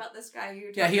talk about this guy,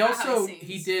 you he about how also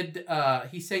he sings.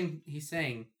 he did he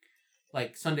sang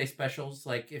like Sunday specials.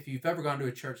 Like if you've ever gone to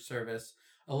a church service,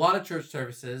 a lot of church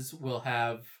services will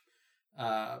have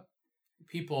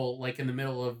people like in the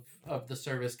middle of the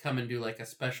service come and do like a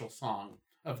special song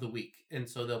of the week, and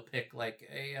so they'll pick like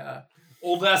a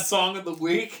Old ass song of the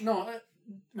week. not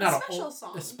special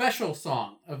song. a special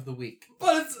song of the week.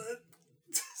 But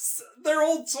they're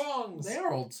old songs. They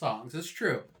are old songs. It's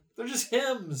true. They're just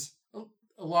hymns.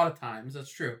 A lot of times,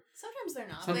 that's true. Sometimes they're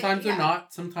not. Sometimes they're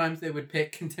not. Sometimes they would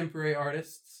pick contemporary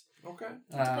artists. Okay.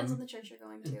 It depends on the church you're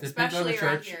going to. It depends on the Especially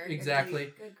around church. here.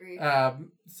 Exactly. Good grief.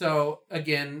 So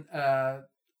again, I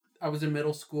was in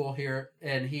middle school here,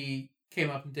 and he came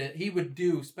up and he would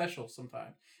do specials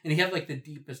sometimes, and he had like the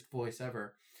deepest voice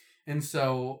ever. And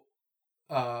so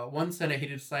one Sunday he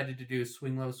decided to do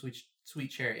 "Swing Low,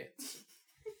 Sweet Chariots,"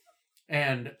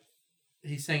 and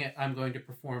he sang it. I'm going to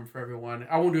perform for everyone.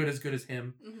 I won't do it as good as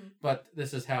him, but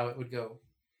this is how it would go.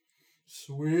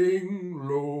 Swing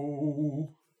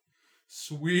low,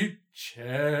 sweet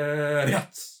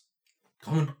chariots,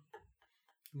 coming.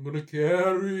 I'm gonna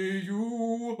carry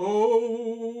you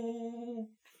home.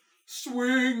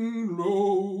 Swing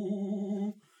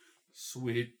low,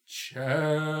 sweet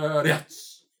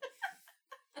chariots,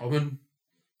 coming.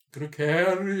 Gonna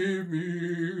carry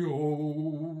me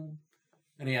home.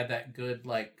 And he had that good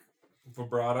like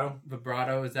vibrato.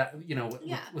 Is that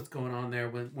what's going on there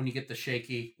when you get the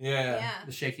shaky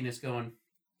the shakiness going?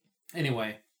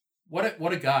 Anyway,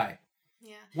 what a guy.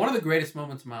 Yeah. One of the greatest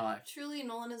moments of my life. Truly,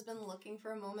 Nolan has been looking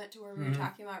for a moment to where we were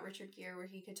talking about Richard Gere where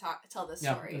he could tell this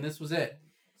story. And this was it.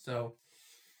 So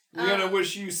we're gonna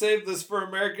wish you saved this for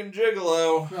American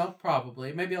Gigolo. Well,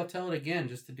 probably. Maybe I'll tell it again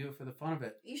just to do it for the fun of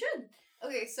it. You should.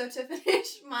 Okay, so to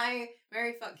finish my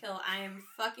Marry Fuck Kill, I am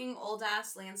fucking old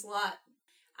ass Lancelot.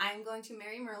 I am going to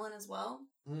marry Merlin as well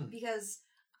because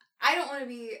I don't want to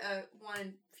be a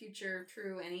one future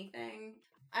true anything.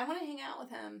 I want to hang out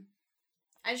with him.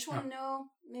 I just want to know,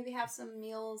 maybe have some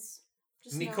meals.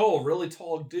 Just Nicole, really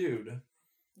tall dude.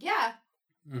 Yeah.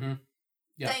 Mm-hmm.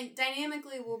 Yeah.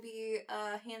 Dynamically, we'll be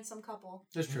a handsome couple.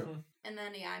 That's true. And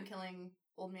then, I'm killing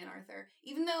Old Man Arthur.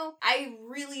 Even though I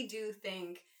really do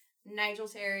think Nigel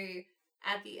Terry,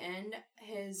 at the end,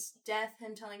 his death,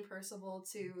 him telling Percival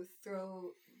to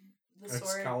throw the sword.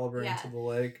 Excalibur into the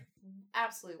lake.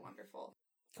 Absolutely wonderful.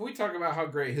 Can we talk about how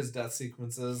great his death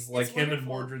sequence is? Like It's him wonderful. and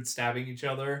Mordred stabbing each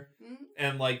other,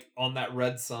 and like on that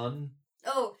red sun.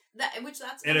 Oh,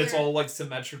 that's and it's all like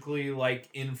symmetrically like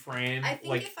in frame. I think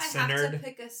like if I centered. have to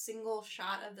pick a single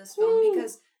shot of this film,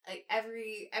 because like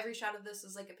every shot of this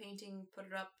is like a painting. Put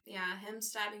it up. Yeah, him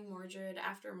stabbing Mordred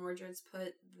after Mordred's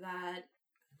put that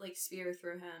like spear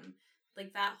through him.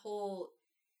 Like that whole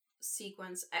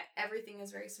sequence, everything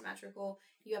is very symmetrical.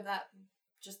 You have that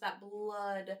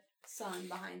blood sun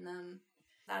behind them.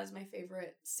 That is my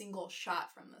favorite single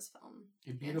shot from this film.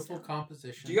 A beautiful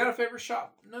composition. Do you got a favorite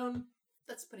shot? No.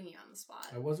 That's putting you on the spot.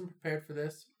 I wasn't prepared for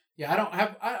this. Yeah, I don't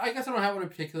have. I guess I don't have one in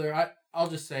particular. I'll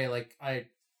just say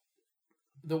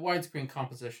the widescreen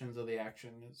compositions of the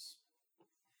action is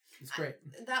great.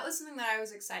 That was something that I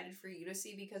was excited for you to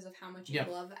see because of how much you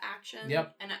love action.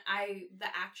 Yep. And the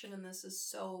action in this is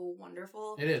so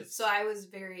wonderful. It is. So I was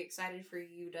very excited for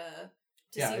you to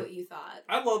see what you thought.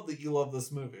 I love that you love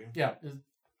this movie. Yeah,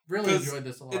 really enjoyed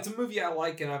this a lot. It's a movie I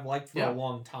like and I've liked for a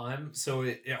long time, so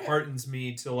it heartens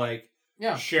me to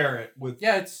share it with.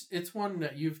 Yeah, it's one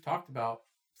that you've talked about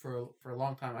for a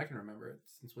long time. I can remember it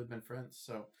since we've been friends.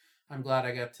 So I'm glad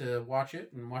I got to watch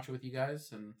it with you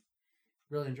guys and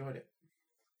really enjoyed it.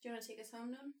 Do you want to take us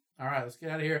home, Nim? All right, let's get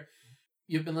out of here.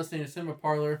 You've been listening to Cinema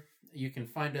Parlor. You can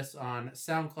find us on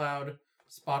SoundCloud,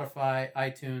 Spotify,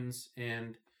 iTunes,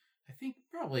 and I think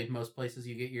probably most places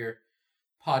you get your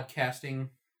podcasting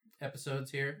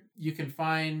episodes here. You can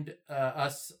find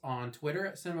us on Twitter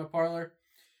at Cinema Parlor,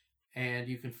 and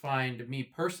you can find me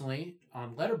personally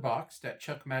on Letterboxd at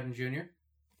Chuck Madden Jr.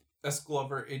 S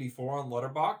Glover 84 on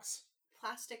Letterboxd.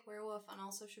 Plastic Werewolf on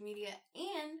all social media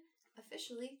and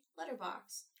officially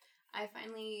Letterboxd. I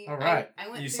finally all right. I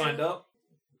went. You through, signed up?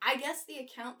 I guess the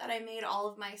account that I made all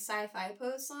of my sci-fi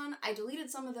posts on, I deleted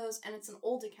some of those, and it's an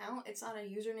old account. It's not a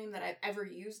username that I've ever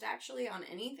used actually on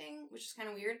anything, which is kind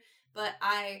of weird. But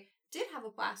I did have a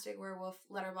Plastic Werewolf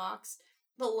Letterboxd.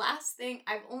 The last thing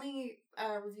I've only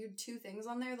reviewed 2 things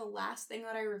on there. The last thing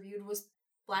that I reviewed was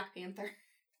Black Panther.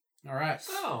 All right.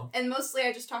 Oh. And mostly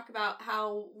I just talk about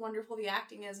how wonderful the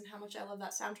acting is and how much I love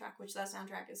that soundtrack, which that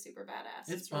soundtrack is super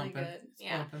badass. It's really bumping. good.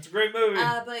 Yeah. It's a great movie.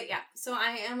 But yeah, so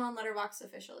I am on Letterboxd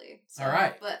officially. So, all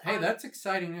right. But hey, that's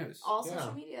exciting news. all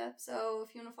social media. So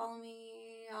if you want to follow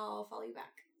me, I'll follow you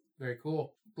back. Very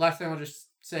cool. Last thing I'll just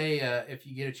say, if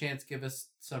you get a chance, give us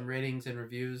some ratings and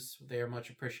reviews. They are much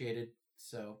appreciated.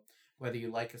 So whether you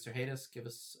like us or hate us, give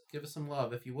us some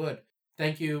love if you would.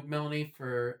 Thank you, Melanie,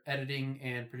 for editing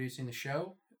and producing the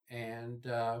show. And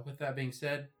with that being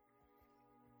said,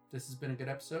 this has been a good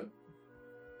episode.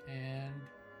 And,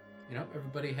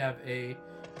 everybody have a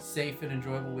safe and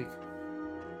enjoyable week.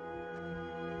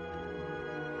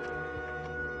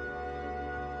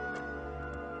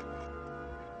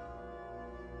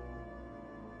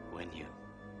 When you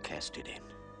cast it in,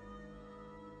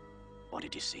 what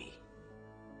did you see?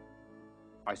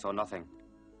 I saw nothing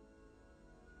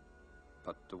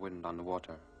but the wind on the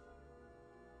water.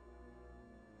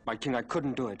 My king, I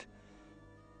couldn't do it.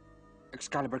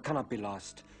 Excalibur cannot be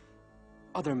lost.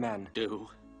 Other men... Do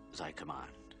as I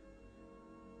command.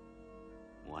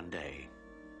 One day,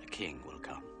 a king will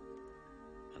come,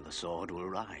 and the sword will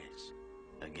rise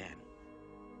again.